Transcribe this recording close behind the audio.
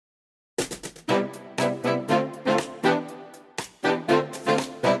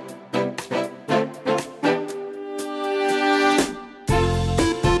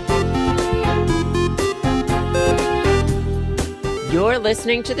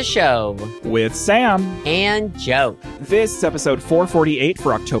listening to the show with Sam and Joe. This is episode 448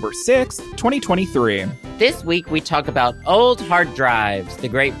 for October 6th, 2023. This week we talk about old hard drives, the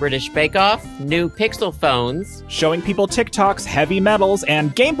Great British Bake Off, new Pixel phones, showing people TikToks, heavy metals,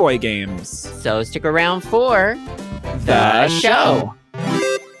 and Game Boy games. So stick around for the show.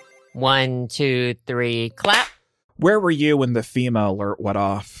 1, 2, 3, clap. Where were you when the FEMA alert went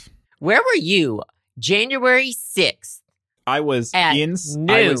off? Where were you January 6th? I was noon.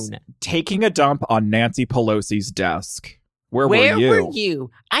 I was taking a dump on Nancy Pelosi's desk. Where were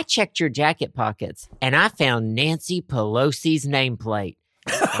you? I checked your jacket pockets, and I found Nancy Pelosi's nameplate.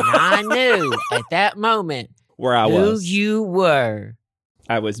 And I knew at that moment who you were.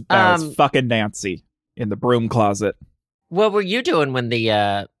 I was fucking Nancy in the broom closet. What were you doing when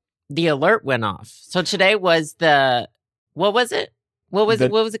the alert went off? So today was what was it? What was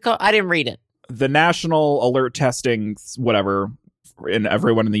it called? I didn't read it. The national alert testing, whatever, in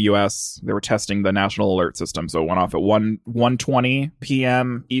everyone in the U.S., they were testing the national alert system. So it went off at 1:20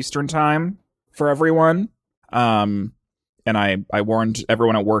 p.m. Eastern time for everyone. And I warned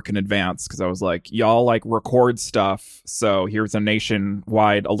everyone at work in advance because I was like, y'all record stuff. So here's a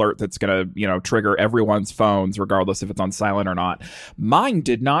nationwide alert that's going to, trigger everyone's phones, regardless if it's on silent or not. Mine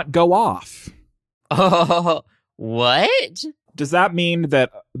did not go off. Oh, what? Does that mean that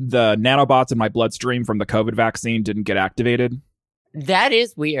the nanobots in my bloodstream from the COVID vaccine didn't get activated? That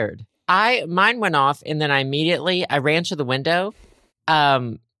is weird. Mine went off, and then I ran to the window,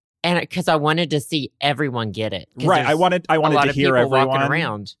 and because I wanted to see everyone get it. Right, I wanted to hear everyone walking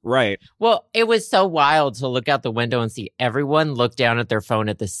around. Right. Well, it was so wild to look out the window and see everyone look down at their phone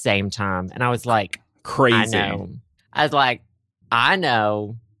at the same time, and I was like, crazy. I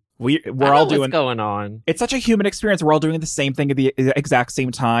know. We're all doing what's going on. It's such a human experience. We're all doing the same thing at the exact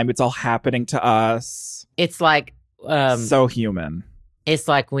same time. It's all happening to us. It's like so human. It's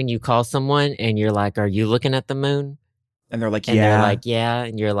like when you call someone and you're like, "Are you looking at the moon?" And they're like, "Yeah." And they're like, "Yeah,"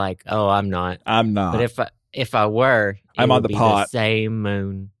 and you're like, "Oh, I'm not." But if I were, I'm on the pot. The same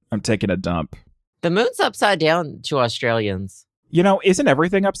moon. I'm taking a dump. The moon's upside down to Australians. Isn't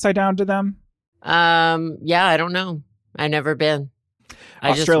everything upside down to them? Yeah, I don't know. I've never been.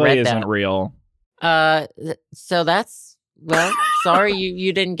 Australia isn't real. So that's, sorry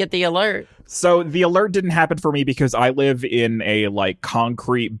you didn't get the alert. So the alert didn't happen for me because I live in a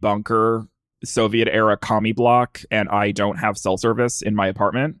concrete bunker, Soviet era commie block, and I don't have cell service in my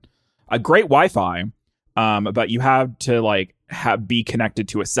apartment. A great Wi-Fi, but you have to be connected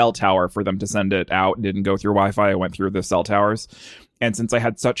to a cell tower for them to send it out. It didn't go through Wi-Fi. I went through the cell towers. And since I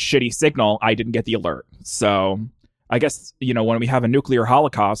had such shitty signal, I didn't get the alert. So I guess, when we have a nuclear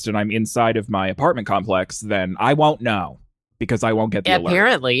holocaust and I'm inside of my apartment complex, then I won't know because I won't get the alert.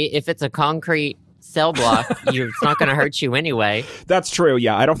 Apparently, if it's a concrete cell block, it's not going to hurt you anyway. That's true,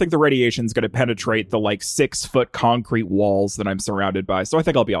 yeah. I don't think the radiation's going to penetrate the 6-foot concrete walls that I'm surrounded by, so I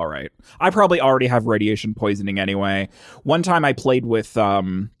think I'll be all right. I probably already have radiation poisoning anyway. One time I played with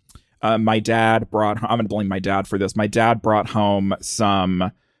my dad I'm going to blame my dad for this. My dad brought home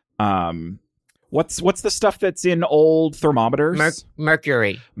some What's the stuff that's in old thermometers?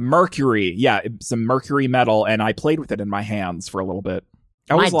 Mercury. Mercury, yeah, some mercury metal, and I played with it in my hands for a little bit.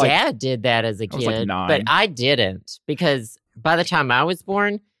 My dad did that as a kid, I was 9. But I didn't, because by the time I was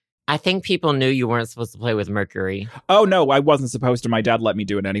born, I think people knew you weren't supposed to play with mercury. Oh, no, I wasn't supposed to. My dad let me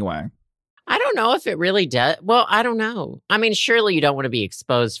do it anyway. I don't know if it really does. Well, I don't know. I mean, surely you don't want to be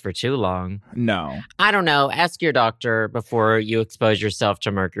exposed for too long. No. I don't know. Ask your doctor before you expose yourself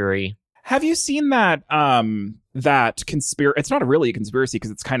to mercury. Have you seen that conspiracy? It's not really a conspiracy because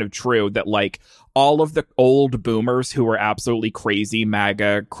it's kind of true that all of the old boomers who were absolutely crazy,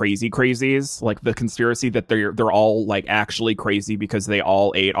 MAGA crazies, the conspiracy that they're all actually crazy because they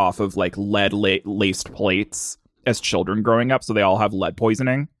all ate off of lead laced plates as children growing up, so they all have lead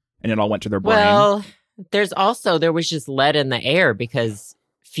poisoning and it all went to their brain. Well, there was just lead in the air because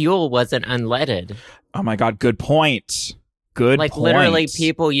fuel wasn't unleaded. Oh my God, good point. Good point. Literally,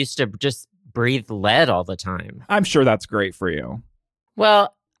 people used to just breathe lead all the time. I'm sure that's great for you.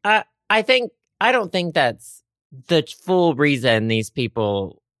 Well, I don't think that's the full reason these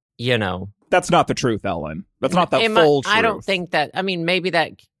people, That's not the truth, Ellen. That's not the full truth. I don't think that. I mean, maybe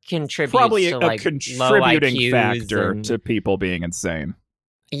that contributes probably to a contributing factor to people being insane.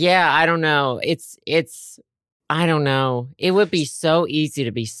 Yeah, I don't know. I don't know. It would be so easy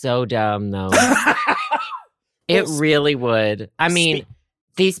to be so dumb, though. It really would. I mean,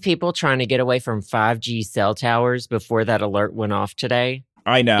 these people trying to get away from 5G cell towers before that alert went off today.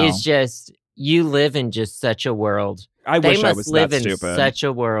 I know. It's just, you live in just such a world. I wish I was that stupid. They must live in such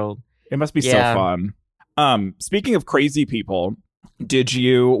a world. It must be so fun. Speaking of crazy people, Did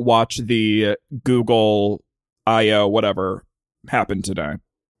you watch the Google I/O whatever happened today?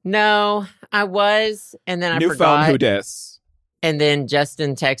 No, I was, and then I New forgot. phone, who dis? And then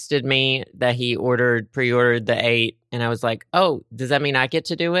Justin texted me that he pre-ordered the 8, and I was like, "Oh, does that mean I get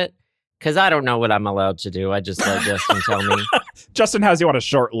to do it?" Because I don't know what I'm allowed to do. I just let Justin tell me. Justin has you on a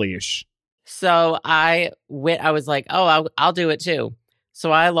short leash. So I was like, "Oh, I'll do it too."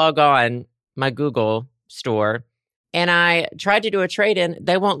 So I log on my Google store, and I tried to do a trade-in.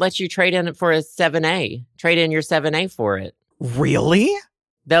 They won't let you trade in for a 7A. Trade in your 7A for it. Really?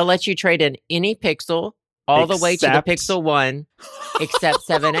 They'll let you trade in any Pixel all the way to the Pixel 1 except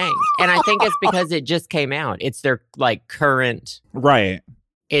 7A. And I think it's because it just came out. It's their like current. Right.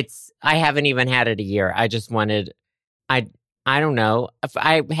 I haven't even had it a year. I just wanted, I don't know. If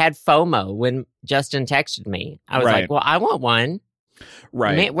I had FOMO when Justin texted me. I was like, well, I want one.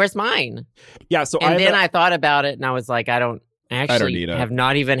 Right. Where's mine? Yeah. So I thought about it and I was like, I don't need it. have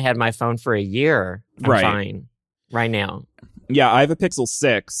not even had my phone for a year. I'm fine right now. Yeah, I have a Pixel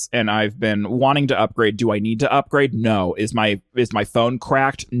 6 and I've been wanting to upgrade. Do I need to upgrade? No. Is my phone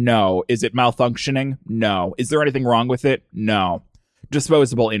cracked? No. Is it malfunctioning? No. Is there anything wrong with it? No.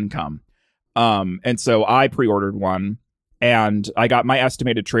 Disposable income. And so I pre-ordered one and I got my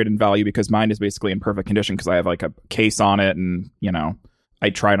estimated trade-in value because mine is basically in perfect condition because I have like a case on it and, you know,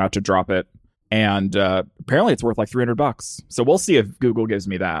 I try not to drop it. And apparently it's worth like $300. So we'll see if Google gives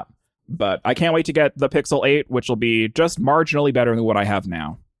me that. But I can't wait to get the Pixel 8, which will be just marginally better than what I have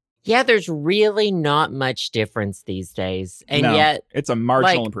now. Yeah, there's really not much difference these days. And yet... it's a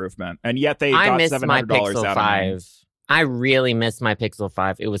marginal improvement. And yet they got $700 out of me. I really miss my Pixel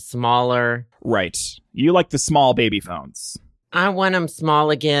 5. It was smaller. Right. You like the small baby phones. I want them small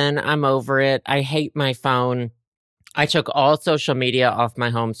again. I'm over it. I hate my phone. I took all social media off my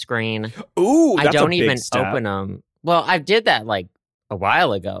home screen. Ooh, that's I don't a big even step. open them. Well, I did that like a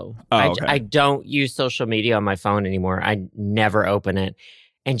while ago. Okay. I don't use social media on my phone anymore. I never open it.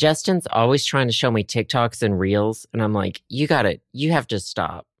 And Justin's always trying to show me TikToks and Reels. And I'm like, you have to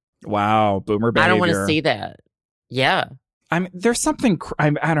stop. Wow, boomer behavior. I don't want to see that. Yeah. I mean, there's something,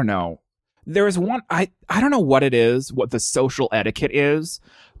 I don't know. There's one, I don't know what it is, what the social etiquette is,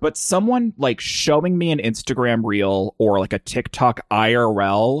 but someone like showing me an Instagram Reel or like a TikTok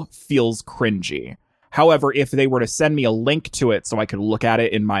IRL feels cringy. However, if they were to send me a link to it so I could look at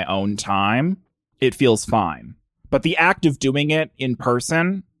it in my own time, it feels fine. But the act of doing it in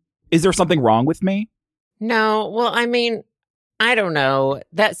person, is there something wrong with me? No. Well, I mean, I don't know.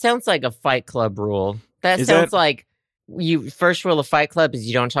 That sounds like a Fight Club rule. That sounds like first rule of Fight Club is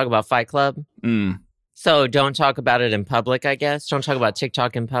you don't talk about Fight Club. So don't talk about it in public, I guess. Don't talk about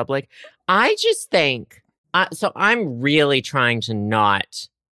TikTok in public. I just think, so I'm really trying to not...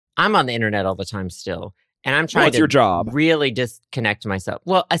 I'm on the internet all the time still, and I'm trying to your job? Really disconnect myself.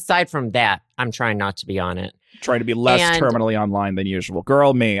 Well, aside from that, I'm trying not to be on it. Trying to be less terminally online than usual.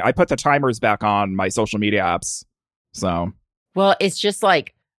 Girl, me. I put the timers back on my social media apps. So. Well, it's just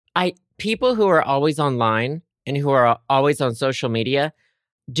like people who are always online and who are always on social media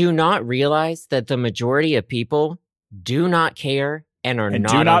do not realize that the majority of people do not care and are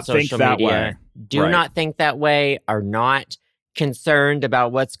not on social media. Do not think that way, are not concerned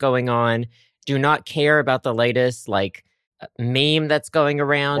about what's going on, do not care about the latest like meme that's going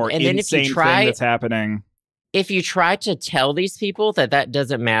around, or and then if you try thing that's happening, if you try to tell these people that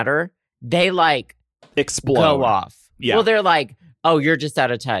doesn't matter, they like explode, go off. Yeah. Well, they're like, "Oh, you're just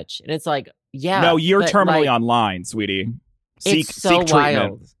out of touch," and it's like, "Yeah, no, you're terminally online, sweetie. Seek wild.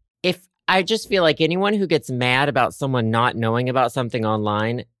 Treatment." If I just feel like anyone who gets mad about someone not knowing about something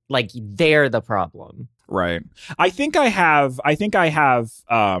online, like they're the problem. Right. I think I have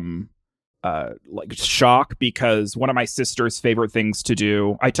like shock because one of my sister's favorite things to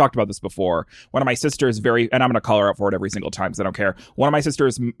do, I talked about this before. One of my sister's and I'm going to call her out for it every single time because I don't care. One of my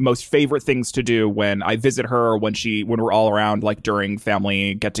sister's most favorite things to do when I visit her or when we're all around, like during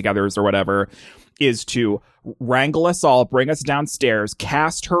family get-togethers or whatever, is to wrangle us all, bring us downstairs,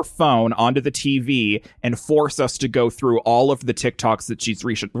 cast her phone onto the TV, and force us to go through all of the TikToks that she's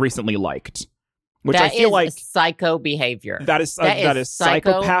recently liked. Which I feel like psycho behavior. That is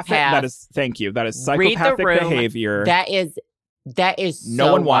psychopathic. That is psychopathic behavior. That is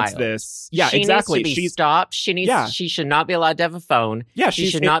no one wants this. Yeah, she exactly. Needs to be stopped. She should not be allowed to have a phone. Yeah, she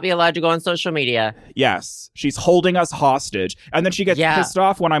should not be allowed to go on social media. Yes, she's holding us hostage, and then she gets pissed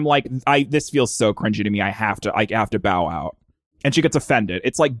off when I'm like, this feels so cringy to me. I have to bow out, and she gets offended.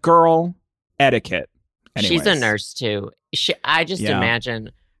 It's like girl etiquette. Anyways. She's a nurse too. I just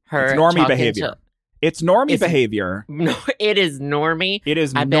imagine her. It's normie behavior. It's normie behavior. No, it is normie. It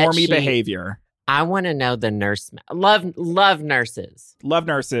is normie behavior. I want to know the nurse. Love nurses. Love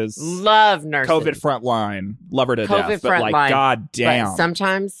nurses. Love nurses. COVID frontline. Love her to COVID death. But like, frontline. god damn. But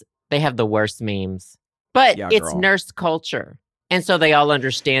sometimes they have the worst memes. But Yeah, it's girl. nurse culture. And so they all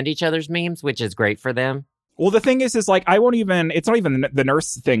understand each other's memes, which is great for them. Well, the thing is like, I won't even, it's not even the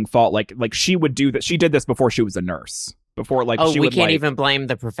nurse thing fault. Like she would do that. She did this before she was a nurse. Before, like, Oh, she we would can't like, even blame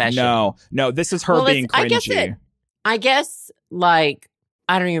the profession. No, this is her being cringy. I guess, like,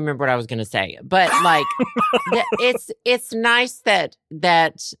 I don't even remember what I was going to say, but like, it's nice that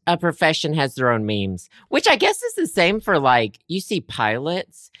a profession has their own memes, which I guess is the same for like, you see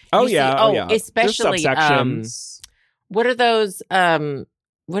pilots. Oh, you yeah. see, Oh, yeah. Especially, There's subsections. what are those,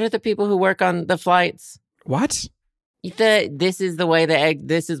 what are the people who work on the flights? What? This is where the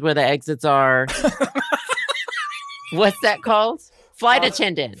exits are. What's that called? Flight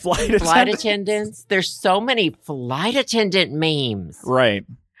attendants. Flight attendants. There's so many flight attendant memes. Right.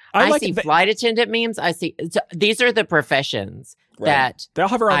 I see flight attendant memes. These are the professions that they'll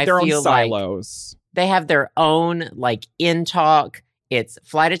have their own silos. Like they have their own like in talk. It's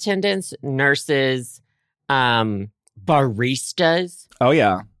flight attendants, nurses, baristas. Oh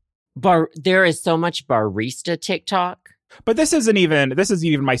yeah. There is so much barista TikTok. But this isn't even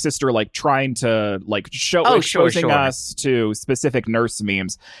my sister like trying to like exposing us to specific nurse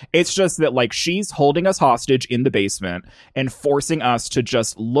memes. It's just that like she's holding us hostage in the basement and forcing us to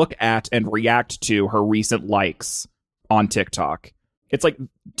just look at and react to her recent likes on TikTok. It's like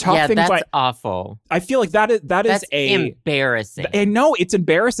things that's like awful. I feel like that's embarrassing. And no, it's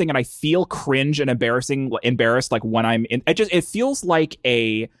embarrassing, and I feel cringe and embarrassed like when I'm in. It feels like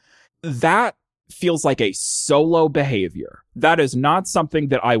that feels like a solo behavior. That is not something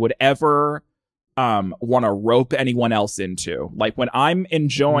that I would ever want to rope anyone else into. Like when I'm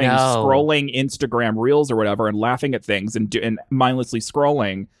enjoying scrolling Instagram reels or whatever and laughing at things and mindlessly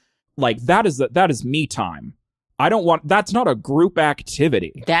scrolling, like that is me time. That's not a group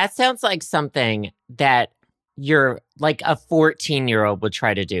activity. That sounds like something that you're like a 14-year-old would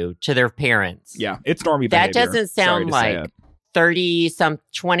try to do to their parents. Yeah, it's normie behavior. That doesn't sound like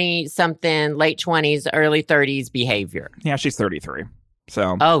 20-something, late 20s, early 30s behavior. Yeah, she's 33.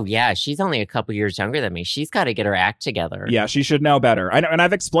 So. Oh, yeah. She's only a couple years younger than me. She's got to get her act together. Yeah, she should know better. I know, and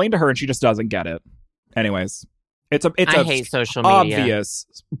I've explained to her and she just doesn't get it. Anyways, I hate social media. Obvious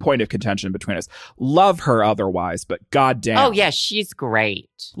point of contention between us. Love her otherwise, but goddamn. Oh, yeah. She's great.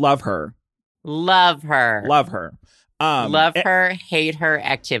 Love her. Love her. Love her. Love her, hate her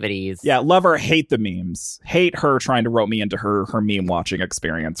activities. Yeah, love her, hate the memes. Hate her trying to rope me into her meme watching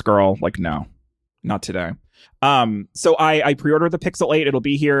experience. Girl, like, no, not today. So I pre-ordered the Pixel 8. It'll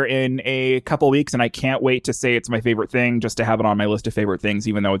be here in a couple weeks, and I can't wait to say it's my favorite thing, just to have it on my list of favorite things,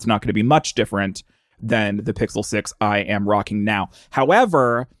 even though it's not going to be much different than the Pixel 6 I am rocking now.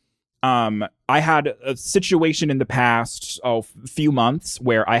 However, I had a situation in the past few months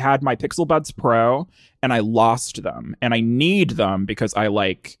where I had my Pixel Buds Pro and I lost them, and I need them because I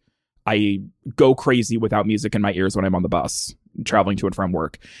go crazy without music in my ears when I'm on the bus traveling to and from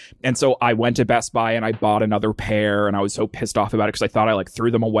work. And so I went to Best Buy and I bought another pair, and I was so pissed off about it because I thought I threw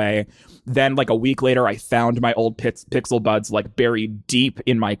them away. Then a week later, I found my old Pixel Buds buried deep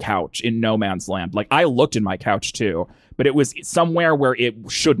in my couch in no man's land. I looked in my couch too, but it was somewhere where it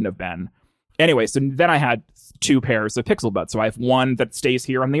shouldn't have been. Anyway, so then I had two pairs of Pixel Buds. So I have one that stays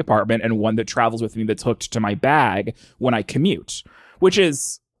here in the apartment and one that travels with me that's hooked to my bag when I commute, which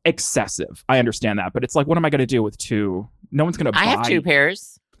is excessive. I understand that, but it's what am I going to do with two? No one's going to buy. I have two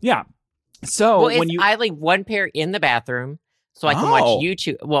pairs. Yeah. So I leave one pair in the bathroom so I can watch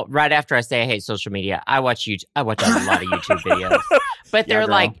YouTube. Well, right after I say I hate social media, I watch YouTube. I watch a lot of YouTube videos, but they're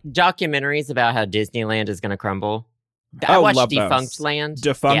documentaries about how Disneyland is going to crumble. I watched Defunct Land.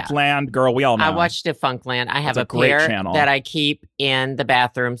 Defunct Land, girl, we all know. I watched Defunct Land. I have a pair that I keep in the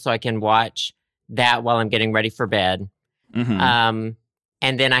bathroom so I can watch that while I'm getting ready for bed. Mm-hmm.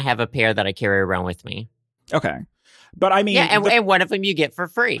 And then I have a pair that I carry around with me. Okay. But I mean... Yeah, and one of them you get for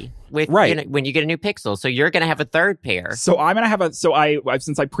free when you get a new Pixel. So you're going to have a third pair. So I'm going to have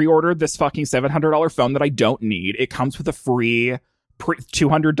since I pre-ordered this fucking $700 phone that I don't need, it comes with a free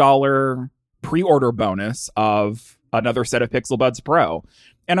 $200 pre-order bonus of another set of Pixel Buds Pro.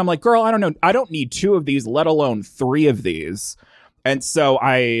 And I'm like, girl, I don't know. I don't need two of these, let alone three of these. And so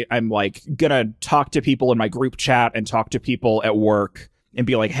I'm gonna talk to people in my group chat and talk to people at work and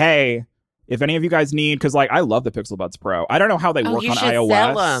be like, hey, if any of you guys need, because I love the Pixel Buds Pro. I don't know how they work on iOS.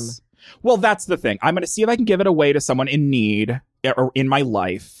 Sell them. Well, that's the thing. I'm going to see if I can give it away to someone in need or in my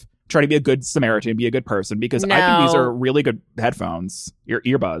life. Try to be a good Samaritan, be a good person, because I think these are really good headphones,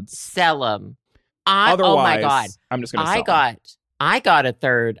 earbuds. Sell them. Otherwise, oh my God. I'm just going to sell them. I got a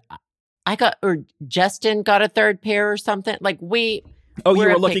third. or Justin got a third pair or something. Like you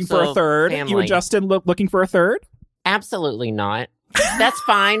were looking for a third? Family. You and Justin looking for a third? Absolutely not. That's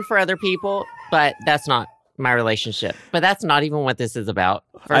fine for other people, but that's not my relationship. But that's not even what this is about.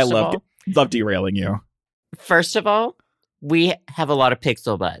 Love derailing you. First of all, we have a lot of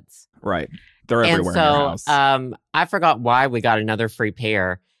Pixel Buds. Right. They're everywhere in your house. I forgot why we got another free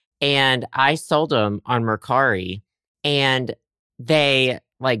pair, and I sold them on Mercari, and they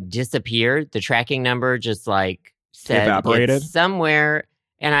like disappeared. The tracking number just like said evaporated it's somewhere.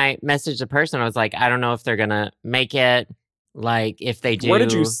 And I messaged the person. I was like, I don't know if they're gonna make it. Like, if they do, where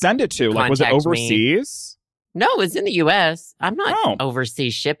did you send it to? Like, was it overseas? No, it's in the U.S. I'm not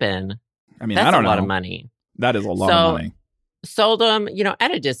overseas shipping. I mean, that's I don't know. a lot of money. That is a lot of money. Sold them,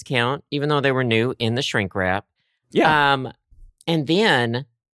 at a discount, even though they were new in the shrink wrap. Yeah. And then,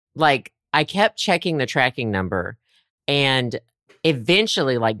 like, I kept checking the tracking number, and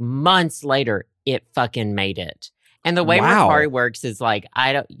eventually, like months later, it fucking made it. And the way Mercari works is like,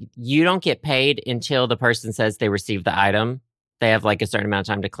 you don't get paid until the person says they received the item. They have like a certain amount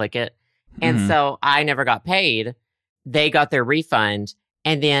of time to click it. And so I never got paid. They got their refund.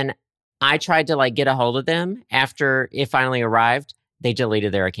 And then I tried to like get a hold of them after it finally arrived. They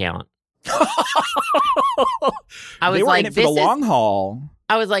deleted their account. I was like, in it for the long haul.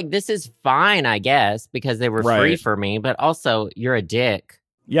 I was like, this is fine, I guess, because they were free for me. But also, you're a dick.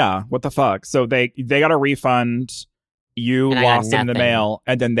 Yeah, what the fuck? So they got a refund. You lost it in the mail,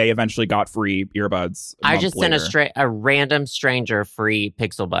 and then they eventually got free earbuds. I just sent a random stranger free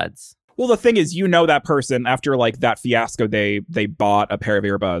Pixel Buds. Well, the thing is, that person, after like that fiasco, they bought a pair of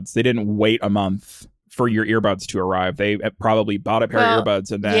earbuds. They didn't wait a month for your earbuds to arrive. They probably bought a pair of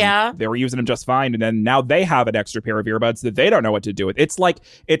earbuds, and then they were using them just fine. And then now they have an extra pair of earbuds that they don't know what to do with. It's like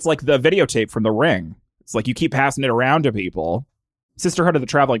the videotape from The Ring. It's like you keep passing it around to people. Sisterhood of the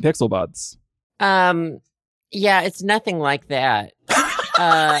Traveling Pixel Buds. Yeah, it's nothing like that.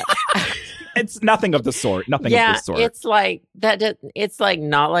 It's nothing of the sort. Nothing of the sort. It's like that. It's like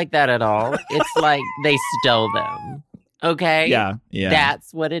not like that at all. It's like they stole them. Okay. Yeah.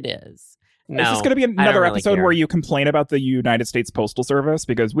 That's what it is. No, is this going to be another episode where you complain about the United States Postal Service?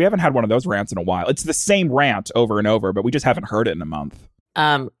 Because we haven't had one of those rants in a while. It's the same rant over and over, but we just haven't heard it in a month.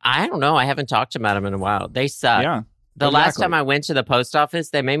 I don't know. I haven't talked about them in a while. They suck. Yeah. The last time I went to the post office,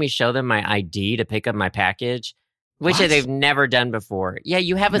 they made me show them my ID to pick up my package, which they've never done before. Yeah,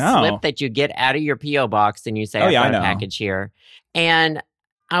 you have a slip that you get out of your P.O. box and you say, I've got a package here. And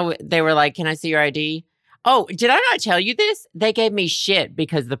they were like, can I see your ID? Oh, did I not tell you this? They gave me shit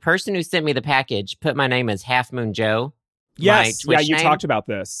because the person who sent me the package put my name as Half Moon Joe. Yes, you talked about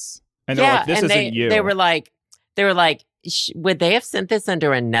this. And they're like, this isn't you. They were like, would they have sent this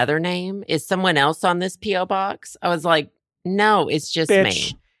under another name? Is someone else on this P.O. box? I was like, no, it's just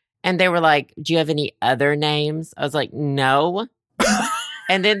me. And they were like, do you have any other names? I was like, no.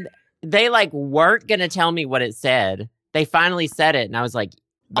 And then they like weren't going to tell me what it said. They finally said it. And I was like,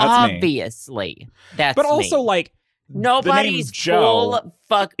 that's obviously, that's But also me. like, nobody's full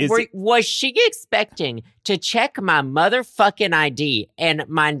fuck. Was she expecting to check my motherfucking ID and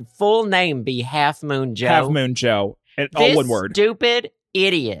my full name be Half Moon Joe? Half Moon Joe. All one word. Stupid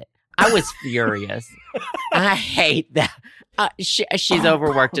idiot. I was furious. I hate that. She's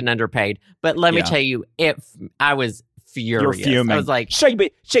overworked and underpaid. But let me tell you, I was furious. You're fuming. I was like,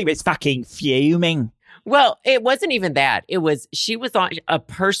 she was fucking fuming. Well, it wasn't even that. She was on a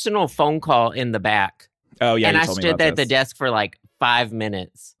personal phone call in the back. Oh, yeah. And I stood there at the desk for like 5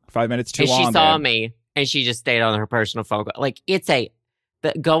 minutes. 5 minutes too long. And she saw me and she just stayed on her personal phone call. Like,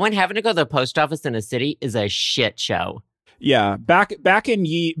 having to go to the post office in a city is a shit show. Yeah. Back in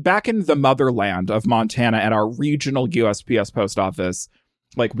the motherland of Montana at our regional USPS post office,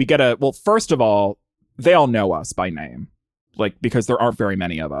 like we get first of all, they all know us by name. Like, because there aren't very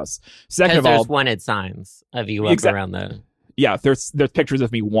many of us. Second of all, there's wanted signs of you up around the. Yeah, there's pictures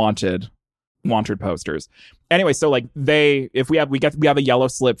of me wanted posters. Anyway, so like we have a yellow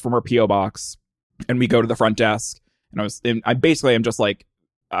slip from our PO box, and we go to the front desk, and I basically am just like,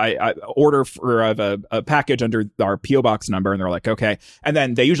 I order for a package under our PO box number, and they're like, okay, and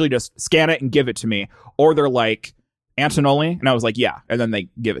then they usually just scan it and give it to me, or they're like, Antonoli, and I was like, yeah, and then they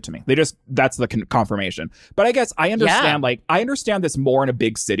give it to me. That's the confirmation. But I guess I understand, I understand this more in a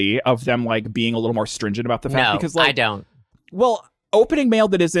big city of them like being a little more stringent about the fact because like I don't. Well, opening mail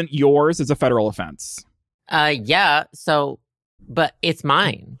that isn't yours is a federal offense. Yeah. So, but it's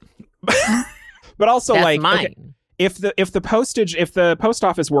mine. But also, that's like, mine. Okay, if the post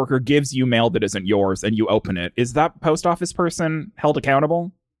office worker gives you mail that isn't yours and you open it, is that post office person held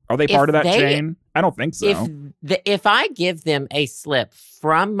accountable? Are they part of that chain? I don't think so. If I give them a slip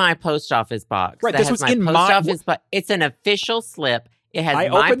from my post office box, right? that This has was my in post my. office, but it's an official slip. It has I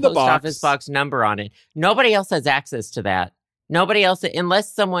my opened the post office box number on it. Nobody else has access to that. Nobody else,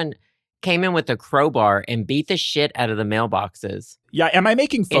 unless someone came in with a crowbar and beat the shit out of the mailboxes. Yeah, am I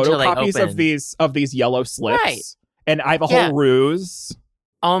making Until they photocopies open. of these yellow slips? Right. And I have a Yeah. whole ruse.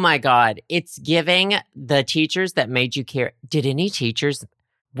 Oh my God. It's giving the teachers that made you care. Did any teachers,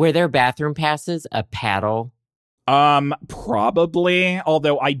 were their bathroom passes a paddle? Probably.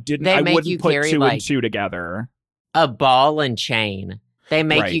 Although I wouldn't put carry, two and two together. A ball and chain. They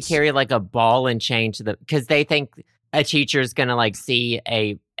make you Right. carry like a ball and chain because they think a teacher's gonna like see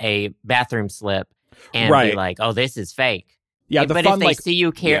a bathroom slip and be Right. like, "Oh, this is fake." Yeah, but if they see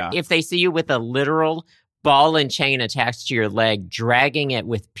you if they see you with a literal ball and chain attached to your leg, dragging it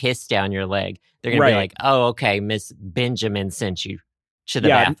with piss down your leg, they're gonna be like, "Oh, okay, Miss Benjamin sent you to the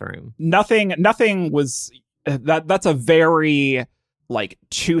bathroom." Nothing was that's a very like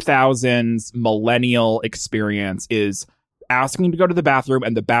 2000s millennial experience, is asking to go to the bathroom,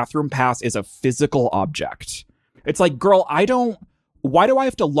 and the bathroom pass is a physical object. It's like, girl, why do I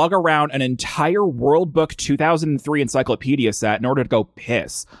have to lug around an entire World Book 2003 encyclopedia set in order to go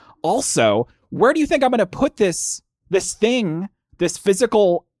piss? Also, where do you think I'm going to put this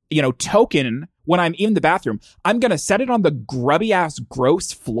physical, token when I'm in the bathroom? I'm going to set it on the grubby ass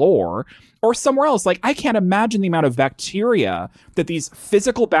gross floor or somewhere else. Like, I can't imagine the amount of bacteria that these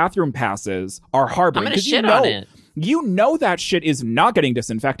physical bathroom passes are harboring. I'm going to shit on it. You know that shit is not getting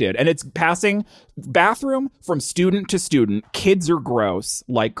disinfected, and it's passing bathroom from student to student. Kids are gross.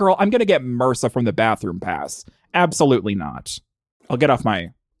 Like, girl, I'm gonna get MRSA from the bathroom pass. Absolutely not. I'll get off my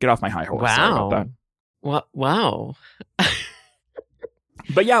high horse. Wow. Sorry about that. Wow.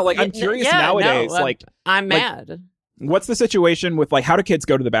 But yeah, like, I'm curious nowadays. I'm mad. What's the situation with how do kids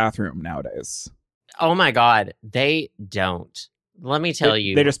go to the bathroom nowadays? Oh my God, they don't. Let me tell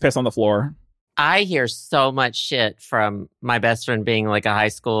you, they just piss on the floor. I hear so much shit from my best friend being like a high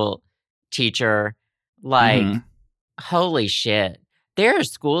school teacher. Like, holy shit. There are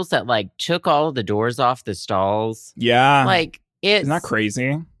schools that took all of the doors off the stalls. Yeah. Isn't that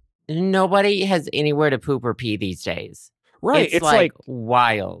crazy? Nobody has anywhere to poop or pee these days. Right. It's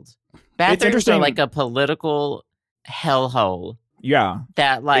wild. Bathrooms are like a political hellhole. Yeah.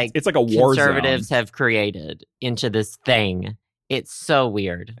 That it's like a war conservatives zone. have created into this thing. It's so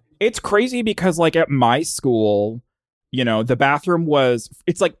weird. It's crazy because at my school, the bathroom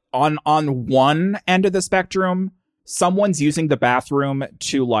it's on one end of the spectrum, someone's using the bathroom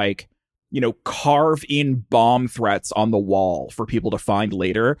to carve in bomb threats on the wall for people to find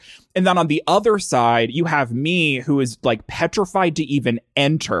later. And then on the other side, you have me, who is petrified to even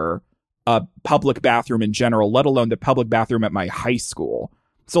enter a public bathroom in general, let alone the public bathroom at my high school.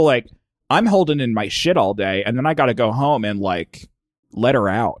 So I'm holding in my shit all day, and then I got to go home and let her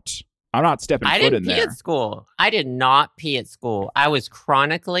out. I'm not stepping foot in there. I didn't pee at school. I did not pee at school. I was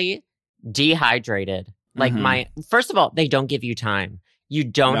chronically dehydrated. First of all, they don't give you time. You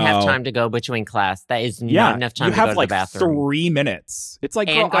don't have time to go between class. That is not enough time to go to the bathroom. 3 minutes. It's like,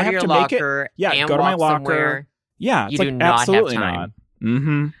 and girl, I have to make it. Yeah, and go to my locker. Somewhere. Yeah, it's you do not absolutely have time. Not.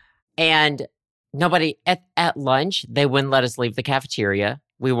 Mm-hmm. And nobody at lunch, they wouldn't let us leave the cafeteria.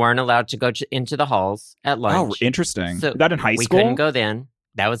 We weren't allowed to go into the halls at lunch. Oh, interesting. So that in high school? We couldn't go then.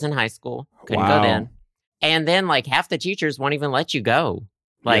 That was in high school. Couldn't go then. And then half the teachers won't even let you go.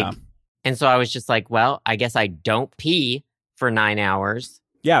 And so I was just like, well, I guess I don't pee for 9 hours.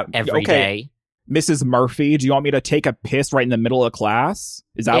 Yeah. Every day. Mrs. Murphy, do you want me to take a piss right in the middle of class?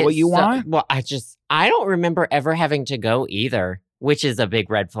 Is that what you want? Well, I don't remember ever having to go either, which is a big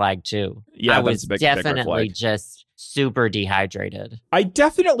red flag too. Yeah, I was definitely just super dehydrated. I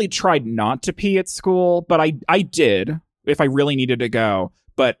definitely tried not to pee at school, but I did if I really needed to go.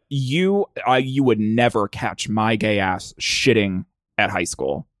 But you would never catch my gay ass shitting at high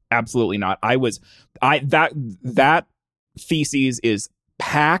school. Absolutely not. That feces is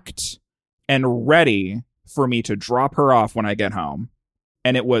packed and ready for me to drop her off when I get home.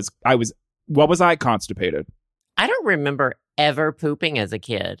 And what was I, constipated? I don't remember ever pooping as a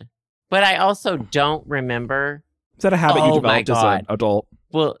kid, but I also don't remember. Is that a habit you developed as an adult?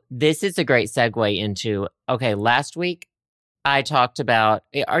 Well, this is a great segue into, last week I talked about,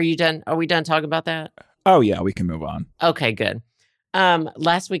 are we done talking about that? Oh yeah, we can move on. Okay, good.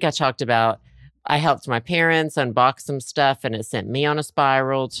 Last week I talked about, I helped my parents unbox some stuff, and it sent me on a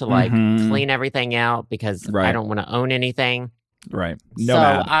spiral to clean everything out because I don't want to own anything. Right. So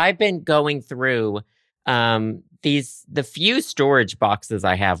I've been going through the few storage boxes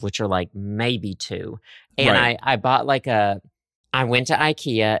I have, which are maybe 2. And I bought I went to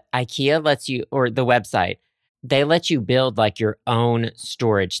IKEA. IKEA lets you, or the website, they let you build like your own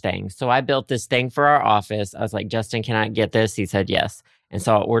storage thing. So I built this thing for our office. I was like, Justin, can I get this? He said yes. And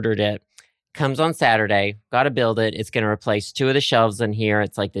so I ordered it. Comes on Saturday. Got to build it. It's going to replace 2 of the shelves in here.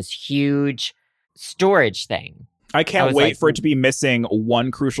 It's like this huge storage thing. I can't wait for it to be missing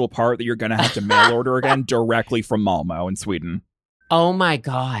one crucial part that you're going to have to mail order again directly from Malmo in Sweden. Oh my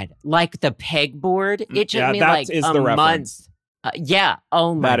God. Like the pegboard. It took me like a month. Yeah.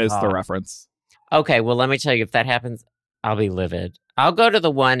 Oh my God. That is the reference. Okay. Well, let me tell you, if that happens, I'll be livid. I'll go to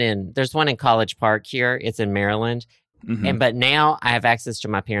there's one in College Park here. It's in Maryland. Mm-hmm. But now I have access to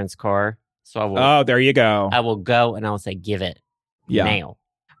my parents' car. So I will. Oh, there you go. I will go and I will say, give it now.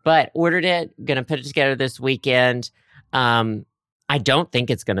 But ordered it. Going to put it together this weekend. I don't think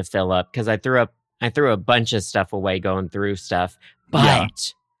it's going to fill up because I threw a bunch of stuff away going through stuff.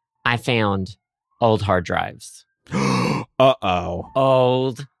 But I found old hard drives. Uh-oh.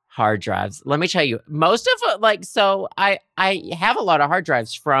 Old hard drives. Let me tell you, most of it, so I have a lot of hard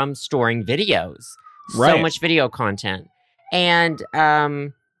drives from storing videos. Right. So much video content. And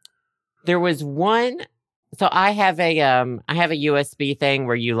there was one. So I have a USB thing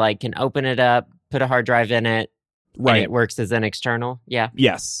where you can open it up, put a hard drive in it. Right. And it works as an external. Yeah.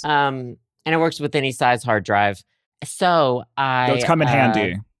 Yes. And it works with any size hard drive. So those come in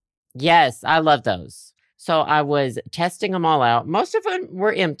handy. Yes, I love those. So I was testing them all out. Most of them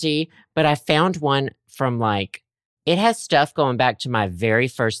were empty, but I found one from it has stuff going back to my very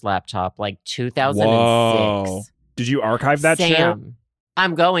first laptop, 2006. Whoa. Did you archive that shit?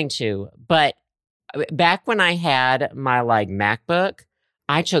 I'm going to. But back when I had my MacBook,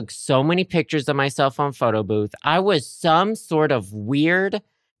 I took so many pictures of myself on photo booth. I was some sort of weird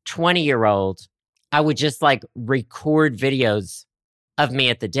 20-year-old. I would just record videos of me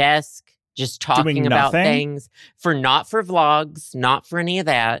at the desk, just talking about things not for vlogs, not for any of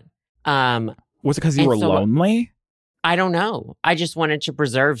that. Was it because you were lonely? I don't know. I just wanted to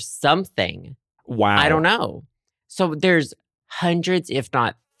preserve something. Wow. I don't know. So there's hundreds, if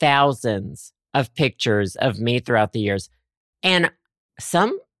not thousands, of pictures of me throughout the years. And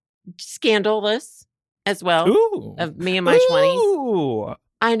some scandalous as well. Ooh. Of me in my 20s.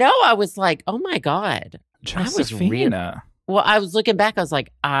 I know. I was like, oh my God. Josephina. I was looking back. I was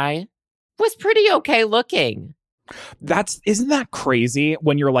like, I was pretty okay looking. Isn't that crazy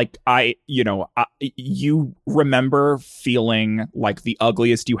when you're you remember feeling like the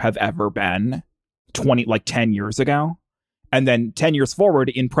ugliest you have ever been 10 years ago. And then 10 years forward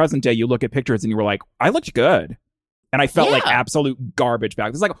in present day, you look at pictures and you were like, I looked good. And I felt like absolute garbage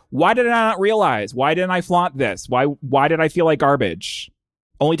back. It's why did I not realize? Why didn't I flaunt this? Why did I feel like garbage?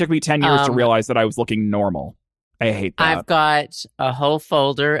 Only took me 10 years to realize that I was looking normal. I hate that. I've got a whole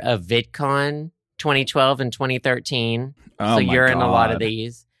folder of VidCon 2012 and 2013. Oh, so you're God. in a lot of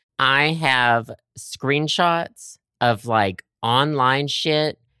these. I have screenshots of online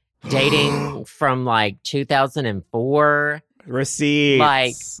shit dating from 2004.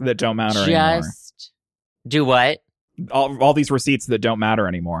 Receipts that don't matter anymore. Do what? All these receipts that don't matter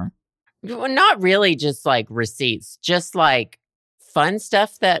anymore. Well, not really just receipts, just fun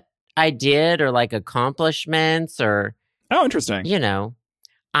stuff that I did or accomplishments or. Oh, interesting.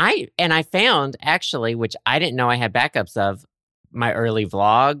 I found actually, which I didn't know I had backups of, my early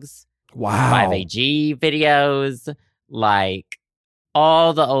vlogs. Wow. 5AG videos,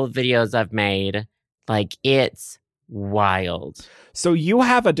 all the old videos I've made. It's wild. So you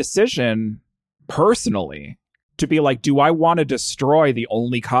have a decision personally to be do I want to destroy the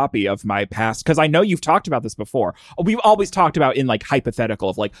only copy of my past? Because I know you've talked about this before. We've always talked about in hypothetical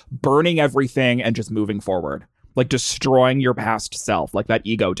of burning everything and just moving forward. Destroying your past self, that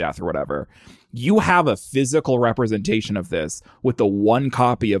ego death or whatever. You have a physical representation of this with the one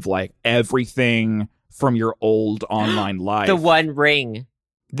copy of everything from your old online life. The one ring.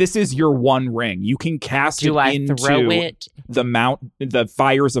 This is your one ring. You can cast Do it I into throw it? the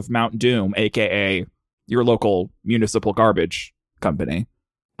fires of Mount Doom, aka your local municipal garbage company.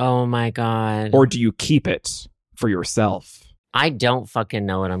 Oh my God. Or do you keep it for yourself? I don't fucking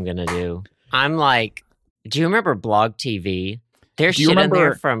know what I'm gonna do. I'm do you remember Blog TV? There's shit in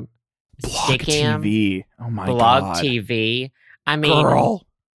there from Blog Stickam. TV. Oh my Blog God. TV. I mean, Girl.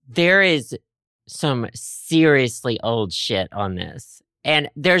 There is some seriously old shit on this.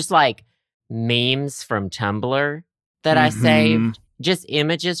 And there's memes from Tumblr that I saved. Just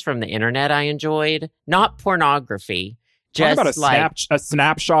images from the internet I enjoyed. Not pornography. Talk about a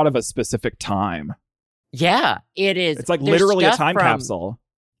snapshot of a specific time. Yeah, it is. It's literally a time capsule.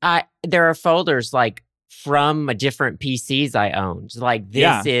 There are folders from different PCs I owned.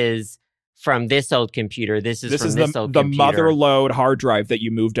 This is from this old computer. This is from this old the computer. mother load hard drive that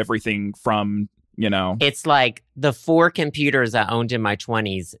you moved everything from, you know. It's like the 4 computers I owned in my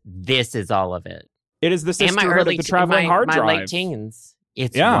 20s. This is all of it. It is the sisterhood of the traveling hard drive. My late teens.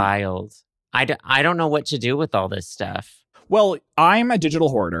 It's wild. I don't know what to do with all this stuff. Well, I'm a digital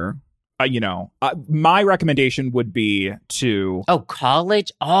hoarder. My recommendation would be to... Oh,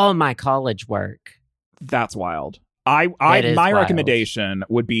 college? All my college work. That's wild. My recommendation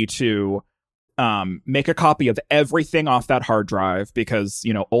would be to make a copy of everything off that hard drive because,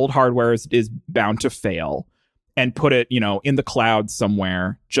 old hardware is bound to fail, and put it, in the cloud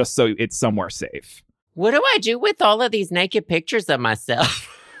somewhere just so it's somewhere safe. What do I do with all of these naked pictures of myself?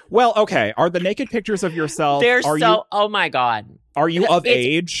 Well, okay. Are the naked pictures of yourself... oh my God. Are you of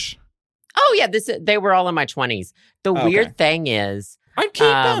age? Oh, yeah. They were all in my 20s. The weird thing is... I'd keep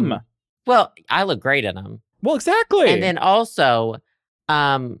them. Well, I look great in them. Well, exactly. And then also,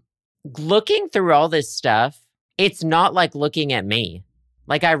 looking through all this stuff, it's not like looking at me.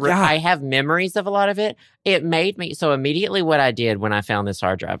 Like I have memories of a lot of it. It made me... So immediately what I did when I found this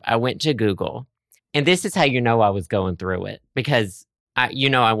hard drive, I went to Google. And this is how I was going through it. Because,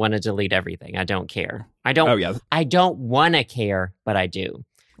 I want to delete everything. I don't care. I don't want to care, but I do.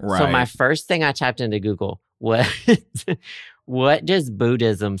 Right. So my first thing I typed into Google was, what does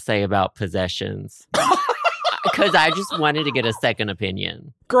Buddhism say about possessions? Because I just wanted to get a second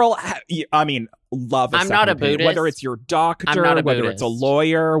opinion. Girl, I mean, love a I'm second not a opinion. Buddhist. Whether it's your doctor, whether Buddhist. it's a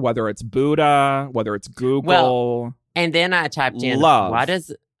lawyer, whether it's Buddha, whether it's Google. Well, and then I typed in, love. why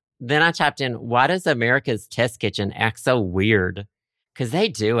does America's Test Kitchen act so weird? Because they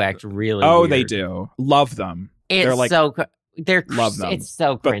do act really weird. Oh, they do. Love them. Love them. It's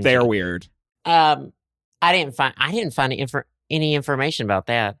so cringy. But they're weird. I didn't find any information about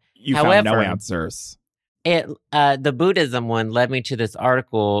that. However, found no answers. The Buddhism one led me to this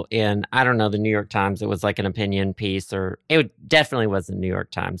article in, I don't know, the New York Times. It was like an opinion piece, or it definitely wasn't New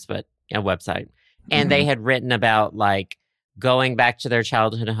York Times, but a website. And they had written about like going back to their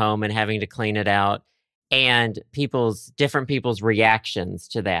childhood home and having to clean it out, and different people's reactions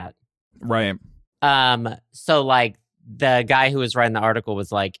to that. Right. So like the guy who was writing the article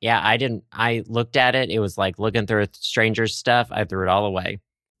was like, I looked at it. It was like looking through a stranger's stuff. I threw it all away.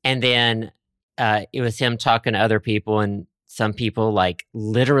 And then it was him talking to other people, and some people like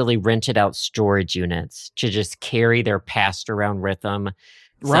literally rented out storage units to just carry their past around with them.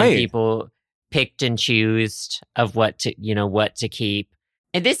 Right. Some people picked and chose of what to keep.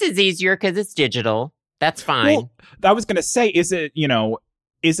 And this is easier because it's digital. That's fine. Well, I was going to say, is it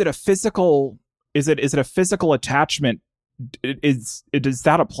a physical attachment? Does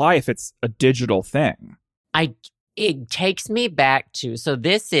that apply if it's a digital thing? It takes me back to, so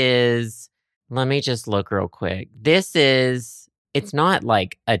this is, let me just look real quick. It's not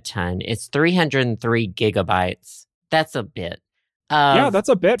like a ton. It's 303 gigabytes. That's a bit. That's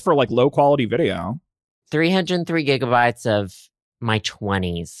a bit for like low quality video. 303 gigabytes of my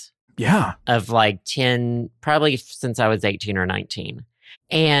 20s. Yeah. Of like 10, probably since I was 18 or 19.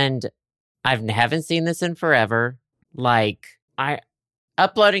 And I haven't seen this in forever. Like,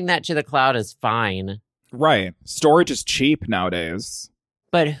 uploading that to the cloud is fine. Right. Storage is cheap nowadays.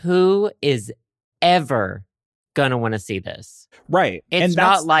 But who is ever going to want to see this? Right. It's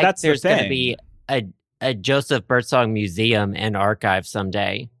not like there's going to be a Joseph Birdsong museum and archive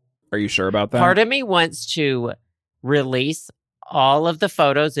someday. Are you sure about that? Part of me wants to release all of the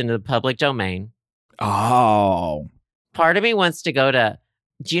photos into the public domain. Oh. Part of me wants to go to,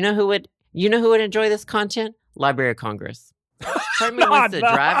 do you know who would enjoy this content? Library of Congress. Part of me wants to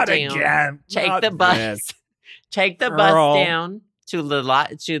drive down, again. take the bus down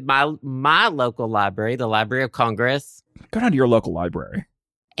to my local library, the Library of Congress. Go down to your local library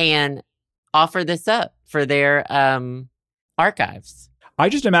and offer this up for their archives. I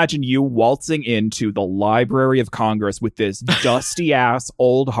just imagine you waltzing into the Library of Congress with this dusty ass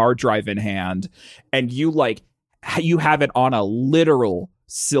old hard drive in hand, and you have it on a literal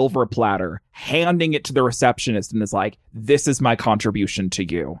silver platter, handing it to the receptionist, and is like, "This is my contribution to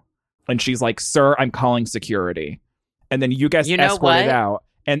you." And she's like, "Sir, I'm calling security." And then you get escorted out.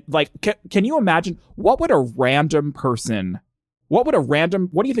 And like, can you imagine what do you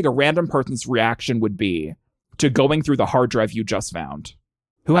think a random person's reaction would be to going through the hard drive you just found?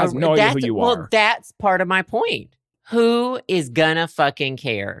 Who has no idea who you are? Well, that's part of my point. Who is gonna fucking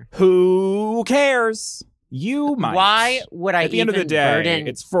care? Who cares? You might. Why would I? At the end of the day,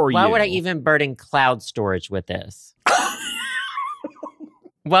 it's for you. Why would I even burden cloud storage with this?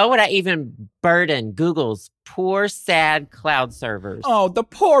 Why would I even burden Google's poor, sad cloud servers? Oh, the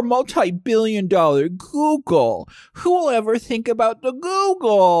poor multi-billion-dollar Google. Who will ever think about the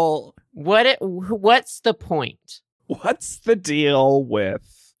Google? What's the point? What's the deal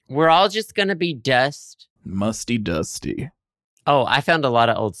with We're all just gonna be dust. Musty Dusty? Oh, I found a lot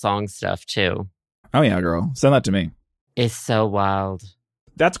of old song stuff too. Oh yeah, girl. Send that to me. It's so wild.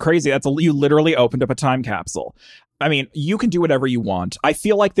 That's crazy. You literally opened up a time capsule. I mean, you can do whatever you want. I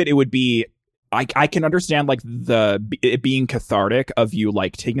feel like that it would be, I can understand like it being cathartic of you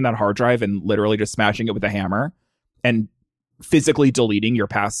like taking that hard drive and literally just smashing it with a hammer and physically deleting your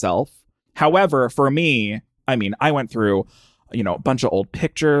past self. However, for me, I mean, I went through, a bunch of old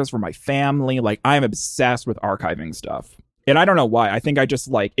pictures from my family. Like, I'm obsessed with archiving stuff. And I don't know why. I think I just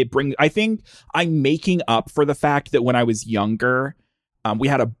like I think I'm making up for the fact that when I was younger, we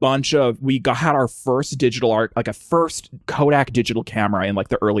had had our first digital art, like a first Kodak digital camera in like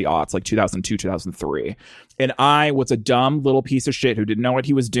the early aughts, like 2002, 2003. And I was a dumb little piece of shit who didn't know what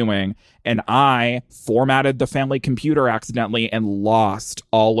he was doing. And I formatted the family computer accidentally and lost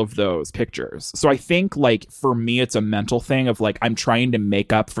all of those pictures. So I think like for me, it's a mental thing of like, I'm trying to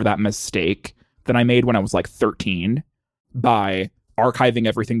make up for that mistake that I made when I was like 13 by archiving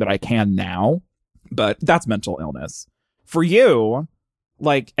everything that I can now. But that's mental illness. For you,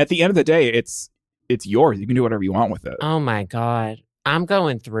 like, at the end of the day, it's yours. You can do whatever you want with it. Oh my God. I'm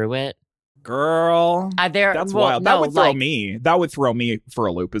going through it. Girl. That's wild. That would throw me for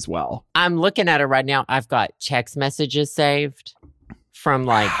a loop as well. I'm looking at it right now. I've got text messages saved from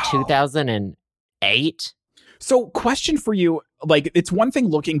like 2008. So, question for you. Like, it's one thing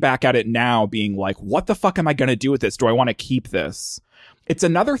looking back at it now being like, what the fuck am I going to do with this? Do I want to keep this? It's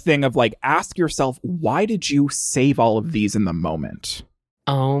another thing of like, ask yourself, why did you save all of these in the moment?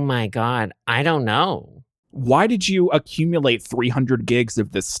 Oh my God. I don't know. Why did you accumulate 300 gigs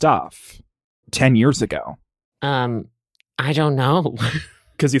of this stuff 10 years ago? I don't know.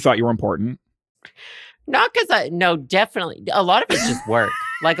 Because you thought you were important? Not because no, definitely. A lot of it's just work.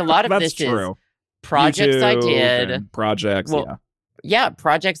 Like a lot of That's this true. is projects YouTube I did. Projects, well, yeah,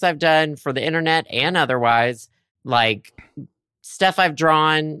 projects I've done for the internet and otherwise. Like stuff I've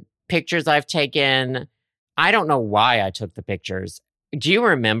drawn, pictures I've taken. I don't know why I took the pictures. Do you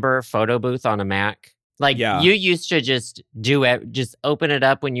remember Photo Booth on a Mac? Like you used to just do it, just open it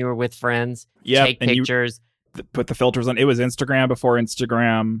up when you were with friends, take pictures. Put the filters on. It was Instagram before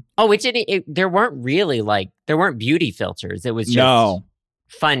Instagram. Oh, there weren't beauty filters. It was just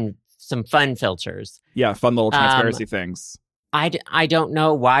some fun filters. Yeah, fun little transparency things. I don't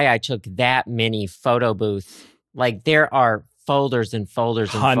know why I took that many Photo Booth. Like there are folders and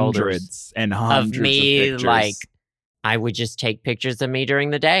folders and hundreds of me. Pictures. Like I would just take pictures of me during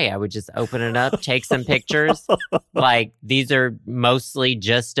the day. I would just open it up, take some pictures. Like these are mostly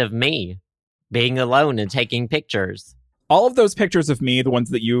just of me being alone and taking pictures. All of those pictures of me, the ones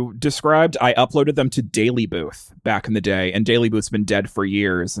that you described, I uploaded them to Daily Booth back in the day, and Daily Booth's been dead for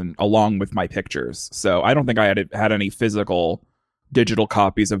years, and along with my pictures. So I don't think I had any physical digital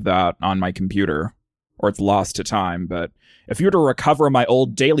copies of that on my computer, or it's lost to time. But if you were to recover my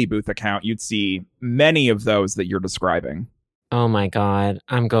old Daily Booth account, you'd see many of those that you're describing. Oh my God,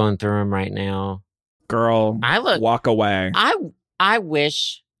 I'm going through them right now. Girl, walk away. I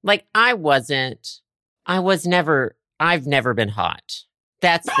wish, like, I've never been hot.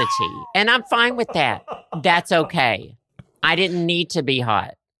 That's the tea. And I'm fine with that. That's okay. I didn't need to be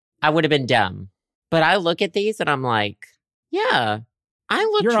hot. I would have been dumb. But I look at these and I'm like, yeah, I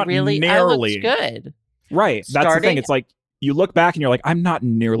looked good. Right. That's the thing. It's like, you look back and you're like, I'm not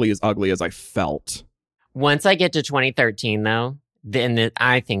nearly as ugly as I felt. Once I get to 2013, though, then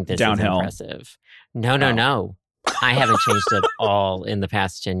I think this downhill. Is impressive. No. I haven't changed at all in the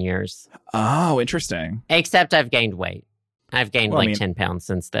past 10 years. Oh, interesting. Except I've gained weight. I've gained 10 pounds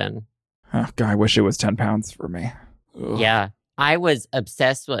since then. Oh, God, I wish it was 10 pounds for me. Ugh. Yeah. I was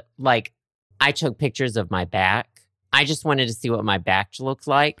obsessed with, like, I took pictures of my back. I just wanted to see what my back looked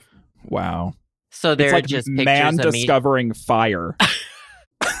like. Wow. So they're like just pictures man of discovering fire.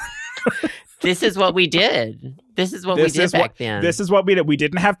 This is what we did. This is what we did back then. This is what we did. We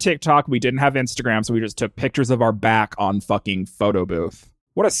didn't have TikTok. We didn't have Instagram. So we just took pictures of our back on fucking Photo Booth.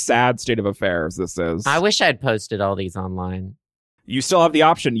 What a sad state of affairs this is. I wish I'd posted all these online. You still have the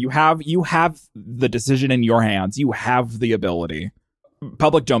option. You have the decision in your hands. You have the ability.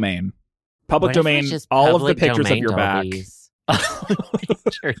 Public domain. Public domain. All of the pictures of your back.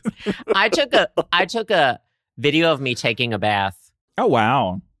 I took a video of me taking a bath. Oh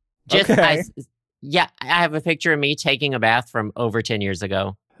wow. I have a picture of me taking a bath from over 10 years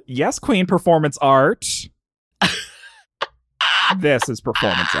ago. Yes, Queen, performance art. This is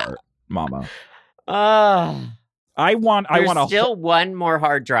performance art, mama. There's still one more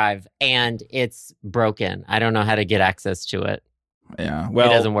hard drive and it's broken. I don't know how to get access to it. Yeah. Well,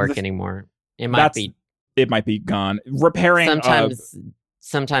 it doesn't work anymore. It might be. It might be gone. Repairing.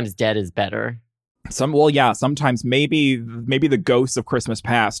 Sometimes dead is better. Sometimes maybe the ghosts of Christmas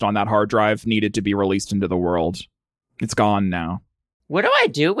past on that hard drive needed to be released into the world. It's gone now. What do I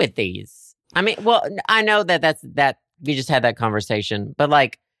do with these? I mean, well, I know that we just had that conversation, but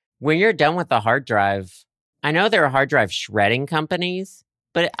like when you're done with the hard drive, I know there are hard drive shredding companies,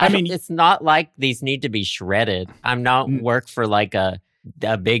 but I mean, it's not like these need to be shredded. I'm not work for like a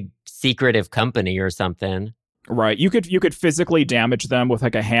big secretive company or something. Right. You could physically damage them with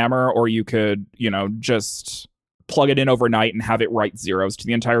like a hammer, or you could, just plug it in overnight and have it write zeros to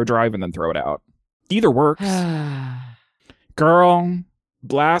the entire drive and then throw it out. Either works. Girl,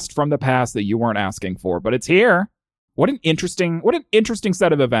 blast from the past that you weren't asking for, but it's here. What an interesting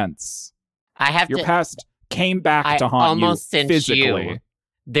set of events. Your past came back to haunt you physically.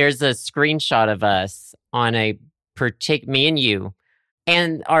 There's a screenshot of us on me and you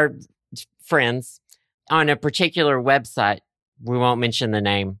and our friends on a particular website. We won't mention the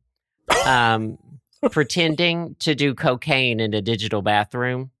name. Pretending to do cocaine in a digital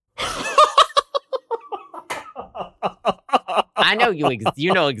bathroom. I know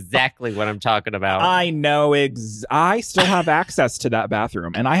you know exactly what I'm talking about. I know. I still have access to that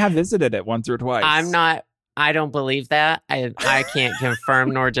bathroom, and I have visited it once or twice. I don't believe that. I can't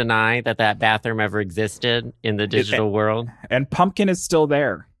confirm nor deny that bathroom ever existed in the digital world. And Pumpkin is still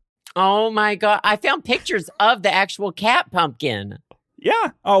there. Oh my God. I found pictures of the actual cat Pumpkin. Yeah.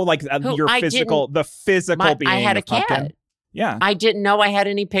 Oh, like the physical being I had a Pumpkin. Cat. Yeah. I didn't know I had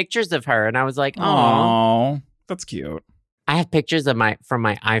any pictures of her, and I was like, oh, that's cute. I have pictures of from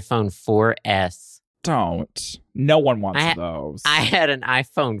my iPhone 4S. Don't. No one wants those. I had an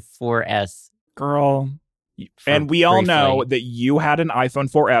iPhone 4S. Girl. And we all know that you had an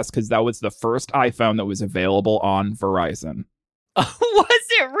iPhone 4S because that was the first iPhone that was available on Verizon. Was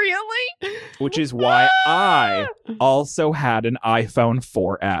it really? Which is why I also had an iPhone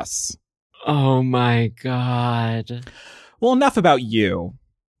 4S. Oh my God. Well, enough about you.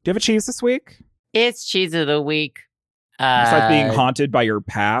 Do you have a cheese this week? It's cheese of the week. Besides being haunted by your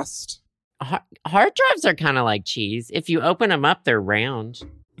past? Hard drives are kind of like cheese. If you open them up, they're round.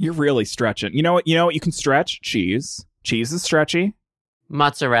 You're really stretching. You know what you can stretch? Cheese. Cheese is stretchy.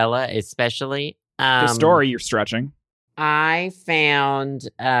 Mozzarella, especially. The story you're stretching. I found,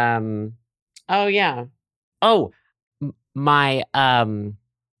 okay.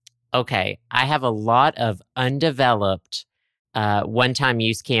 I have a lot of undeveloped, one-time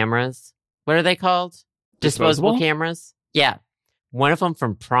use cameras. What are they called? Disposable cameras? Yeah. One of them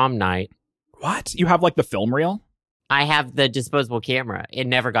from prom night. What? You have like the film reel? I have the disposable camera. It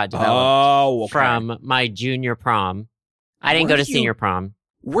never got developed from my junior prom. I didn't go to senior prom.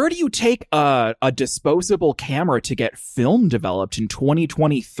 Where do you take a disposable camera to get film developed in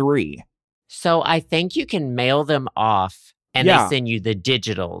 2023? So I think you can mail them off and they send you the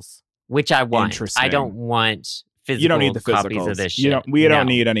digitals, which I want. Interesting. I don't want physical you don't need the copies of this shit. We don't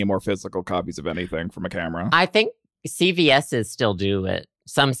need any more physical copies of anything from a camera. I think CVSs still do it.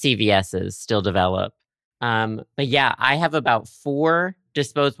 Some CVSs still develop. But yeah, I have about 4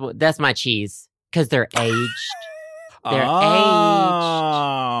 disposable. That's my cheese because they're aged. They're aged.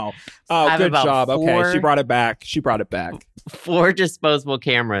 Oh, good job. Okay, she brought it back. 4 disposable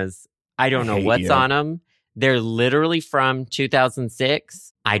cameras. I don't know what's on them. They're literally from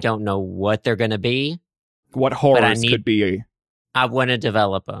 2006. I don't know what they're going to be. What horrors could be? I want to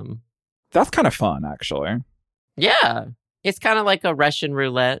develop them. That's kind of fun, actually. Yeah. It's kind of like a Russian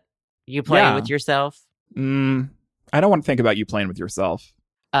roulette. You play with yourself. I don't want to think about you playing with yourself.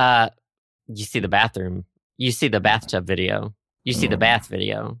 You see the bathroom. You see the bathtub video. You see the bath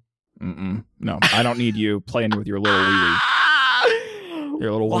video. No, I don't need you playing with your little wee-wee.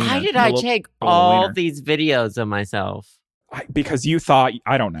 Your little Why wiener. did I take all these videos of myself? Because you thought,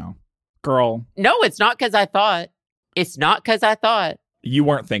 I don't know. Girl. No, it's not because I thought. It's not because I thought. You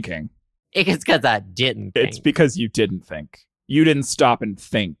weren't thinking. It's because I didn't think. It's because you didn't think. You didn't stop and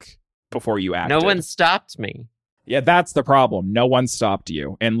think before you acted. No one stopped me. Yeah, that's the problem. No one stopped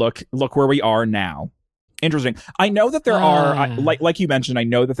you. And look where we are now. Interesting. I know that there are, like you mentioned, I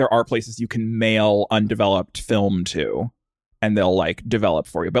know that there are places you can mail undeveloped film to, and they'll like develop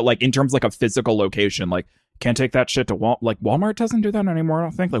for you. But like in terms of like a physical location, like can't take that shit to Walmart doesn't do that anymore. I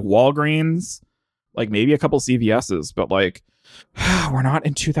don't think like Walgreens, like maybe a couple CVS's, but like we're not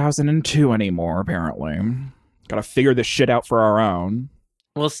in 2002 anymore. Apparently, got to figure this shit out for our own.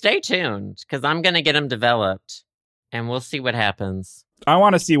 Well, stay tuned because I'm gonna get them developed, and we'll see what happens. I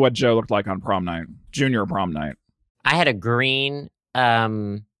want to see what Joe looked like on prom night, junior prom night. I had a green,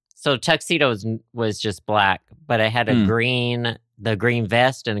 so tuxedo was just black, but I had a green the green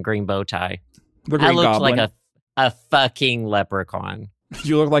vest and a green bow tie. The Green I looked Goblin. like a fucking leprechaun.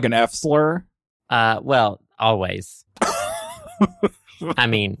 You look like an F slur. Well, always. I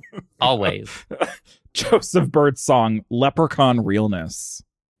mean, always. Joseph Birdsong, Leprechaun Realness.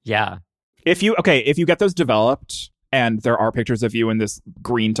 Yeah. If you get those developed and there are pictures of you in this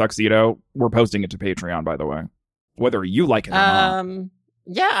green tuxedo, we're posting it to Patreon, by the way. Whether you like it or not.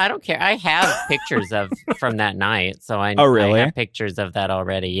 Yeah, I don't care. I have pictures from that night, so I really? I have pictures of that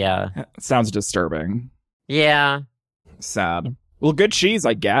already. Yeah. Sounds disturbing. Yeah. Sad. Well, good cheese,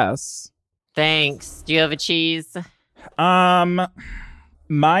 I guess. Thanks. Do you have a cheese?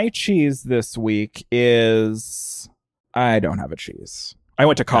 My cheese this week is I don't have a cheese. I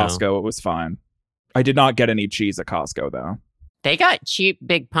went to Costco. It was fine. I did not get any cheese at Costco, though. They got cheap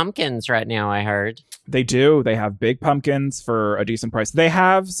big pumpkins right now, I heard. They do. They have big pumpkins for a decent price. They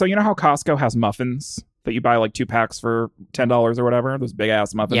have, so you know how Costco has muffins that you buy like 2 packs for $10 or whatever? Those big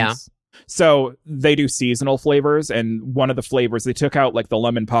ass muffins. Yeah. So they do seasonal flavors, and one of the flavors, they took out like the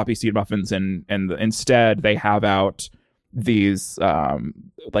lemon poppy seed muffins, and instead they have out these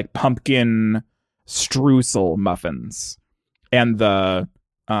like pumpkin streusel muffins and the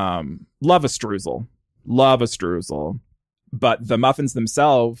lava streusel. But the muffins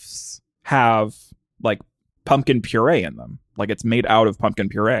themselves have like pumpkin puree in them. Like it's made out of pumpkin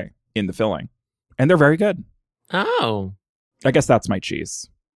puree in the filling. And they're very good. Oh. I guess that's my cheese.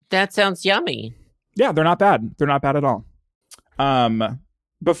 That sounds yummy. Yeah, they're not bad. They're not bad at all.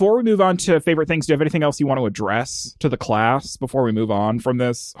 Before we move on to favorite things, do you have anything else you want to address to the class before we move on from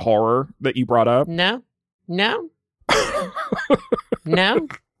this horror that you brought up? No. No.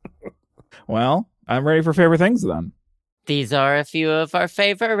 Well, I'm ready for favorite things then. These are a few of our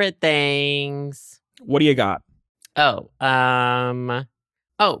favorite things. What do you got?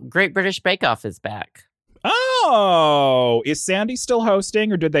 Great British Bake Off is back. Oh, is Sandy still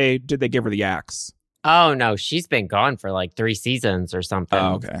hosting, or did they give her the axe? Oh no, she's been gone for like 3 seasons or something.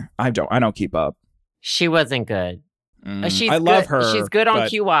 Oh, okay. I don't keep up. She wasn't good. I love her. She's good on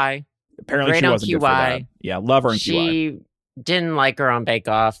QI. Apparently, Great she on wasn't QI. good for that. Yeah, love her on QI. She didn't like her on Bake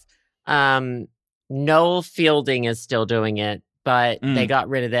Off. Noel Fielding is still doing it, but they got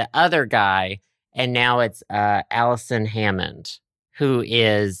rid of the other guy, and now it's Allison Hammond, who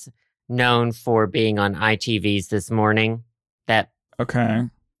is known for being on ITV's This Morning. Okay.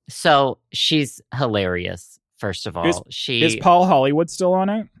 So she's hilarious, first of all. Is Paul Hollywood still on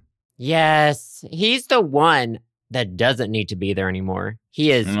it? Yes. He's the one that doesn't need to be there anymore.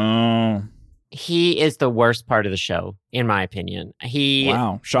 He is the worst part of the show, in my opinion.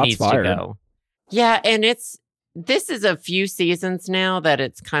 Shots needs fired. To go. Yeah, and this is a few seasons now that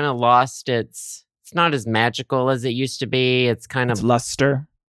it's kind of lost it's not as magical as it used to be. It's luster.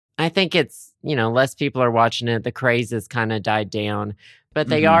 I think it's, less people are watching it. The craze has kind of died down. But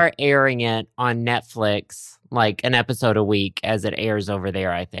they are airing it on Netflix, like an episode a week as it airs over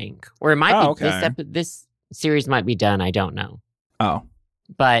there, I think. Or it might be this series might be done. I don't know. Oh.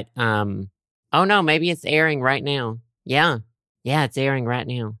 But, maybe it's airing right now. Yeah. Yeah, it's airing right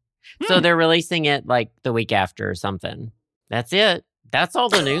now. So they're releasing it like the week after or something. That's it. That's all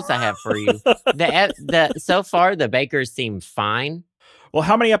the news I have for you. So far, the bakers seem fine. Well,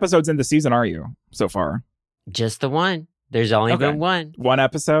 how many episodes in the season are you so far? Just the one. There's only been one. One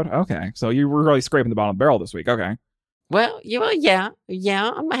episode? Okay. So you were really scraping the bottom of the barrel this week. Okay. Well, yeah.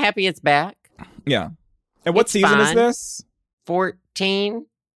 I'm happy it's back. Yeah. And what season is this? 14.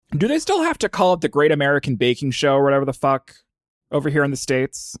 Do they still have to call it the Great American Baking Show or whatever the fuck over here in the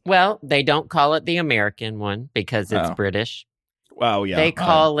States? Well, they don't call it the American one because it's British. Well, yeah. They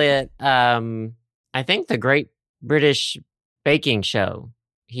call it, I think, the Great British Baking Show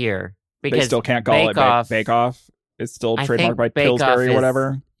here. Because they still can't call it Bake Off. It's still trademarked by Pillsbury or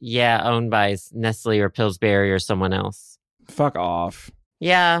whatever. Yeah, owned by Nestle or Pillsbury or someone else. Fuck off.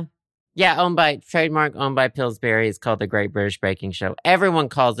 Yeah, owned by Pillsbury. It's called the Great British Baking Show. Everyone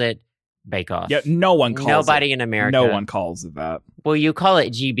calls it Bake Off. Yeah, no one calls Nobody in America. No one calls it that. Well, you call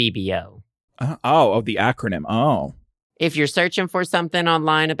it GBBO. The acronym. Oh. If you're searching for something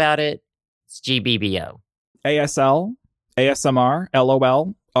online about it, it's GBBO. ASL, ASMR,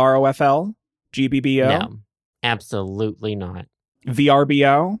 LOL, ROFL, GBBO. No, absolutely not.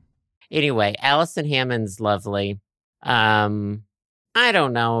 VRBO. Anyway, Allison Hammond's lovely. I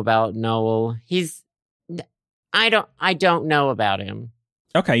don't know about Noel. I don't know about him.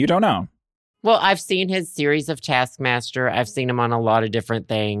 Okay, you don't know. Well, I've seen his series of Taskmaster. I've seen him on a lot of different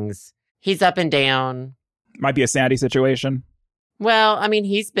things. He's up and down. Might be a Sandy situation. Well, I mean,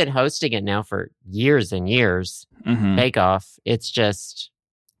 he's been hosting it now for years and years. Bake Off. It's just,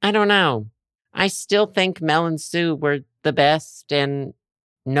 I don't know. I still think Mel and Sue were the best, and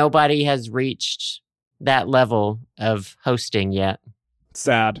nobody has reached that level of hosting yet.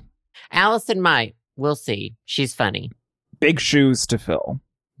 Sad. Allison might. We'll see. She's funny. Big shoes to fill.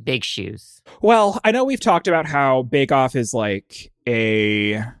 Big shoes. Well, I know we've talked about how Bake Off is like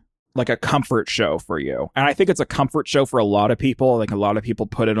a comfort show for you. And I think it's a comfort show for a lot of people. Like, a lot of people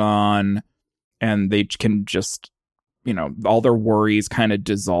put it on and they can just, all their worries kind of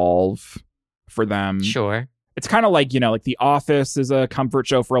dissolve for them. Sure. It's kind of like, like The Office is a comfort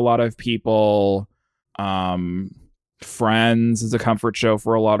show for a lot of people. Friends is a comfort show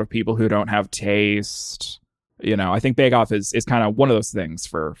for a lot of people who don't have taste. I think Bake Off is kind of one of those things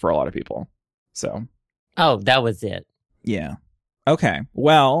for a lot of people. So. Oh, that was it. Yeah. Okay.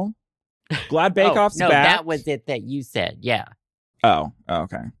 Well, glad Bake Off's no, back. That was it that you said. Yeah. Oh,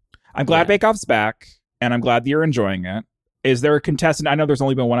 okay. I'm glad Bake Off's back, and I'm glad that you're enjoying it. Is there a contestant? I know there's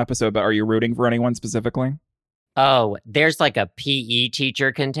only been one episode, but are you rooting for anyone specifically? Oh, there's like a PE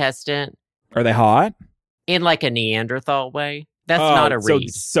teacher contestant. Are they hot? In like a Neanderthal way. That's not a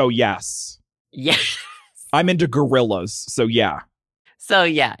read. So yes. Yeah. I'm into gorillas, so yeah. So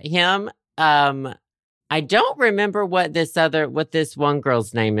yeah, him. I don't remember what this one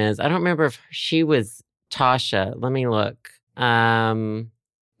girl's name is. I don't remember if she was Tasha. Let me look.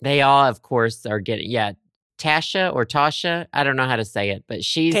 They all, of course, are getting Tasha or Tasha. I don't know how to say it, but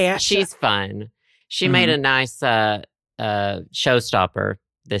she's fun. She made a nice showstopper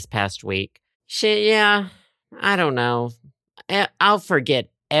this past week. I don't know. I'll forget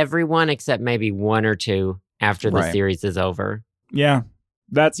everyone except maybe one or two after the series is over. Yeah.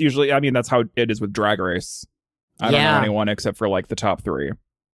 That's usually, that's how it is with Drag Race. I don't know anyone except for like the top three.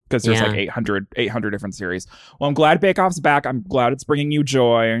 Because there's like 800 different series. Well, I'm glad Bake Off's back. I'm glad it's bringing you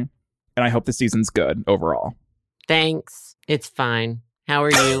joy. And I hope the season's good overall. Thanks. It's fine. How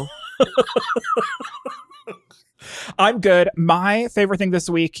are you? I'm good. My favorite thing this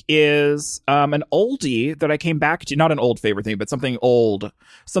week is an oldie that I came back to. Not an old favorite thing, but something old,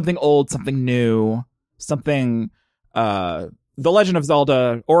 something new, something... The Legend of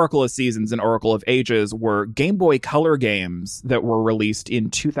Zelda, Oracle of Seasons, and Oracle of Ages were Game Boy Color games that were released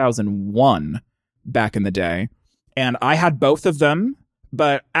in 2001 back in the day. And I had both of them,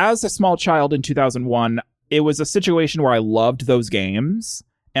 but as a small child in 2001, it was a situation where I loved those games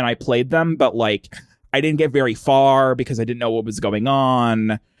and I played them, but like I didn't get very far because I didn't know what was going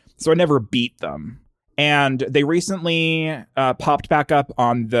on. So I never beat them. And they recently popped back up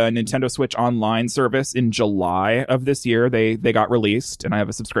on the Nintendo Switch Online service in July of this year. They got released, and I have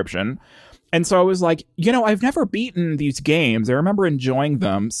a subscription. And so I was like, I've never beaten these games. I remember enjoying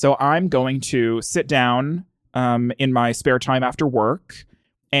them. So I'm going to sit down in my spare time after work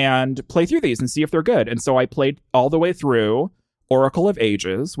and play through these and see if they're good. And so I played all the way through Oracle of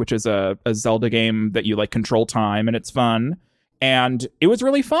Ages, which is a Zelda game that you like control time, and it's fun. And it was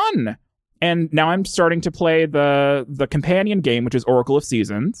really fun. And now I'm starting to play the companion game, which is Oracle of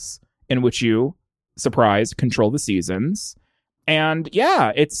Seasons, in which you, surprise, control the seasons. And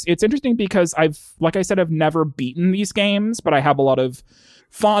yeah, it's interesting because like I said, I've never beaten these games, but I have a lot of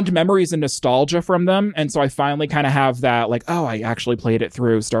fond memories and nostalgia from them. And so I finally kind of have that, like, oh, I actually played it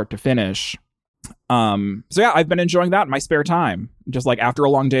through start to finish. So yeah, I've been enjoying that in my spare time. Just like after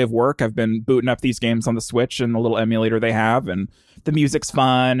a long day of work, I've been booting up these games on the Switch and the little emulator they have, and the music's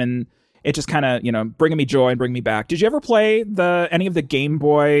fun, and it just kind of, bringing me joy and bring me back. Did you ever play any of the Game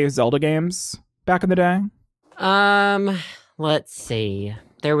Boy Zelda games back in the day? Let's see.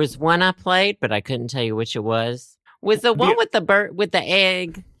 There was one I played, but I couldn't tell you which it was. Was the one with the bird with the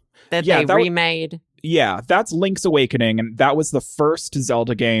egg that they remade? Yeah, that's Link's Awakening, and that was the first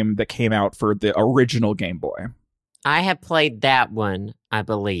Zelda game that came out for the original Game Boy. I have played that one, I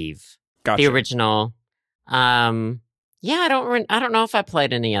believe. Gotcha. The original. Yeah, I don't know if I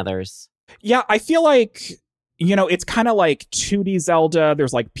played any others. Yeah, I feel like, it's kind of like 2D Zelda.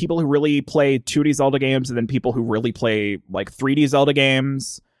 There's like people who really play 2D Zelda games and then people who really play like 3D Zelda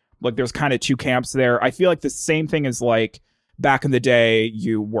games. Like there's kind of two camps there. I feel like the same thing is like back in the day,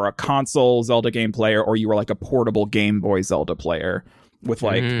 you were a console Zelda game player or you were like a portable Game Boy Zelda player with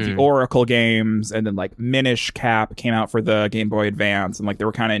like the Oracle games, and then like Minish Cap came out for the Game Boy Advance, and like they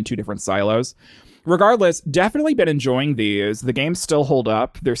were kind of in two different silos. Regardless, definitely been enjoying these. The games still hold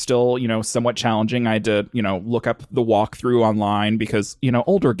up. They're still, somewhat challenging. I had to, look up the walkthrough online because,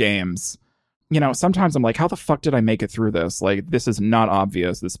 older games, sometimes I'm like, how the fuck did I make it through this? Like, this is not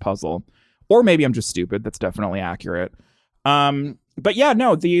obvious, this puzzle. Or maybe I'm just stupid. That's definitely accurate. But yeah,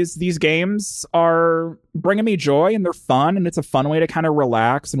 no, these games are bringing me joy, and they're fun, and it's a fun way to kind of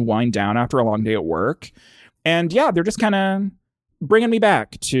relax and wind down after a long day at work. And yeah, they're just kind of bringing me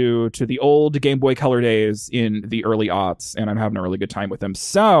back to the old Game Boy Color days in the early aughts, and I'm having a really good time with them.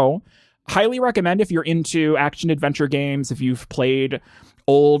 So, highly recommend if you're into action-adventure games, if you've played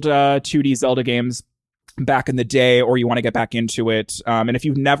old 2D Zelda games back in the day, or you want to get back into it. And if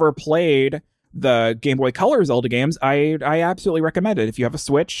you've never played the Game Boy Color Zelda games, I absolutely recommend it. If you have a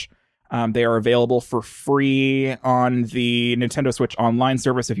Switch, they are available for free on the Nintendo Switch Online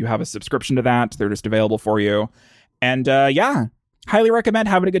service. If you have a subscription to that, they're just available for you. And highly recommend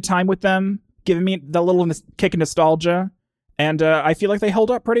having a good time with them, giving me the little kick of nostalgia. And I feel like they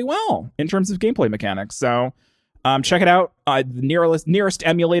hold up pretty well in terms of gameplay mechanics. So check it out. The nearest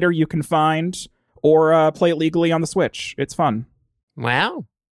emulator you can find, or play it legally on the Switch. It's fun. Wow.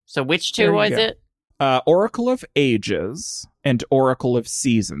 So which two was it? Oracle of Ages and Oracle of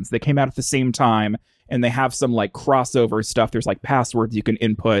Seasons. They came out at the same time, and they have some like crossover stuff. There's like passwords you can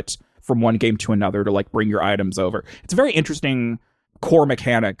input from one game to another to like bring your items over. It's a very interesting core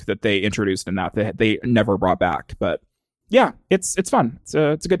mechanic that they introduced in that they never brought back. But yeah, it's fun. It's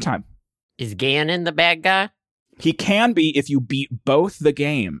a good time. Is Ganon the bad guy? He can be if you beat both the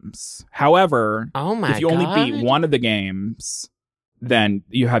games. However, if you only beat one of the games, then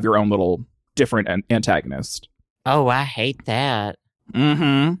you have your own little different antagonist. Oh, I hate that.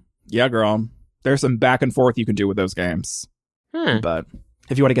 Mm-hmm. Yeah, girl. There's some back and forth you can do with those games. But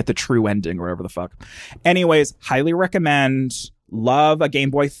if you want to get the true ending or whatever the fuck. Anyways, highly recommend. Love a Game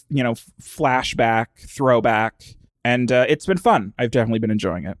Boy, flashback, throwback. And it's been fun. I've definitely been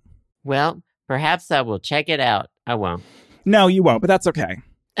enjoying it. Well, perhaps I will check it out. I won't. No, you won't, but that's okay.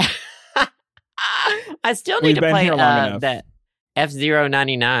 I still need to play that F-Zero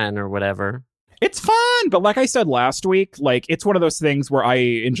 99 or whatever. It's fun, but like I said last week, like it's one of those things where I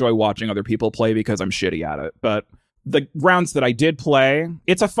enjoy watching other people play because I'm shitty at it. But the rounds that I did play,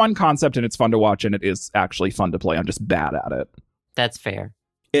 it's a fun concept and it's fun to watch, and it is actually fun to play. I'm just bad at it. That's fair.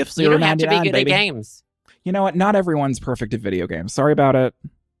 F-Zero you don't have to be good baby. at games. You know what? Not everyone's perfect at video games. Sorry about it.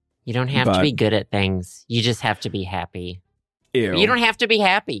 You don't have to be good at things. You just have to be happy. Ew. You don't have to be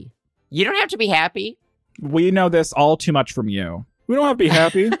happy. You don't have to be happy. We know this all too much from you. We don't have to be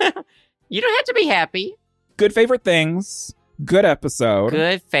happy. You don't have to be happy. Good favorite things. Good episode.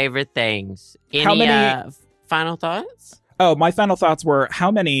 Good favorite things. Any final thoughts? Oh, my final thoughts were,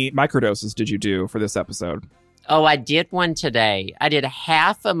 how many microdoses did you do for this episode? Oh, I did one today. I did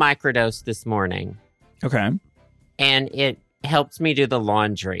half a microdose this morning. Okay. And it helped me do the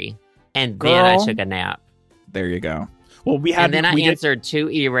laundry. And then I took a nap. There you go. Well, and then I answered 2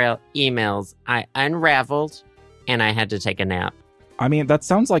 emails. I unraveled, and I had to take a nap. I mean, that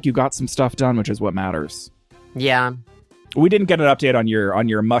sounds like you got some stuff done, which is what matters. Yeah. We didn't get an update on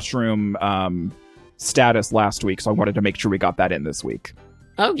your mushroom status last week, so I wanted to make sure we got that in this week.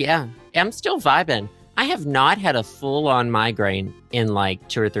 Oh, yeah. I'm still vibing. I have not had a full-on migraine in like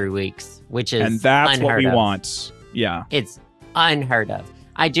 2 or 3 weeks, which is And that's unheard what we of. want. Yeah. It's unheard of.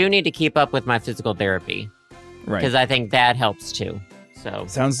 I do need to keep up with my physical therapy. Right. Because I think that helps too. So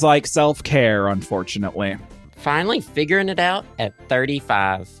sounds like self-care, unfortunately. Finally figuring it out at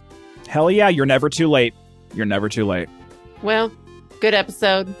 35. Hell yeah, you're never too late. You're never too late. Well, good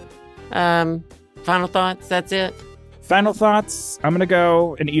episode. Final thoughts, that's it. Final thoughts, I'm gonna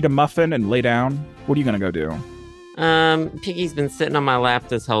go and eat a muffin and lay down. What are you gonna go do? Piggy's been sitting on my lap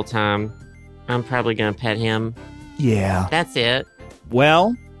this whole time. I'm probably gonna pet him. Yeah. That's it.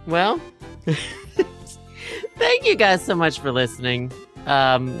 Well, thank you guys so much for listening.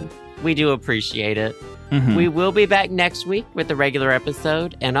 We do appreciate it. Mm-hmm. We will be back next week with the regular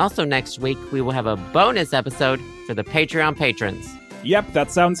episode, and also next week we will have a bonus episode for the Patreon patrons. Yep,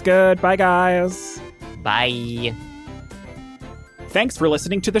 that sounds good. Bye, guys. Bye. Thanks for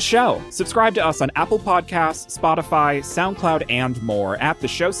listening to the show. Subscribe to us on Apple Podcasts, Spotify, SoundCloud, and more at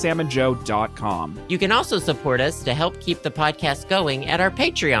theshowsamandjoe.com. You can also support us to help keep the podcast going at our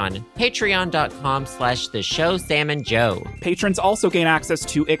Patreon, patreon.com/theshowsamandjoe. Patrons also gain access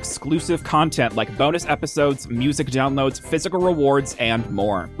to exclusive content like bonus episodes, music downloads, physical rewards, and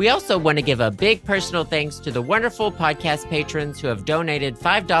more. We also want to give a big personal thanks to the wonderful podcast patrons who have donated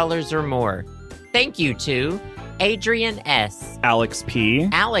 $5 or more. Thank you to Adrian S., Alex P.,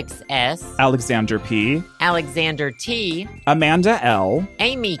 Alex S., Alexander P., Alexander T., Amanda L.,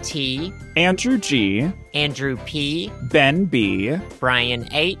 Amy T., Andrew G., Andrew P., Ben B., Brian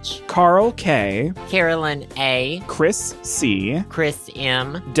H., Carl K., Carolyn A., Chris C., Chris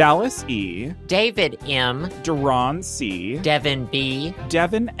M., Dallas E., David M., Duran C., Devin B.,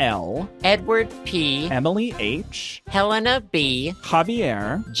 Devin L., Edward P., Emily H., Helena B.,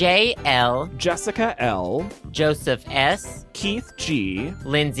 Javier, J. L., Jessica L., Joseph S., Keith G.,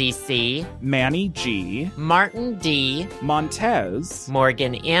 Lindsay C., Manny G., Martin D., Montez,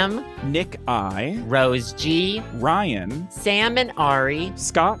 Morgan M., Nick I., Rose G., Ryan, Sam and Ari,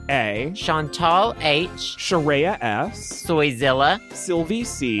 Scott A., Chantal H., Sharia S., Soyzilla, Sylvie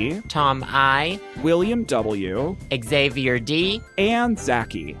C., Tom I., William W., Xavier D., and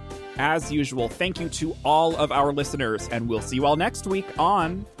Zachy. As usual, thank you to all of our listeners, and we'll see you all next week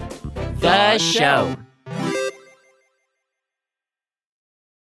on The Show.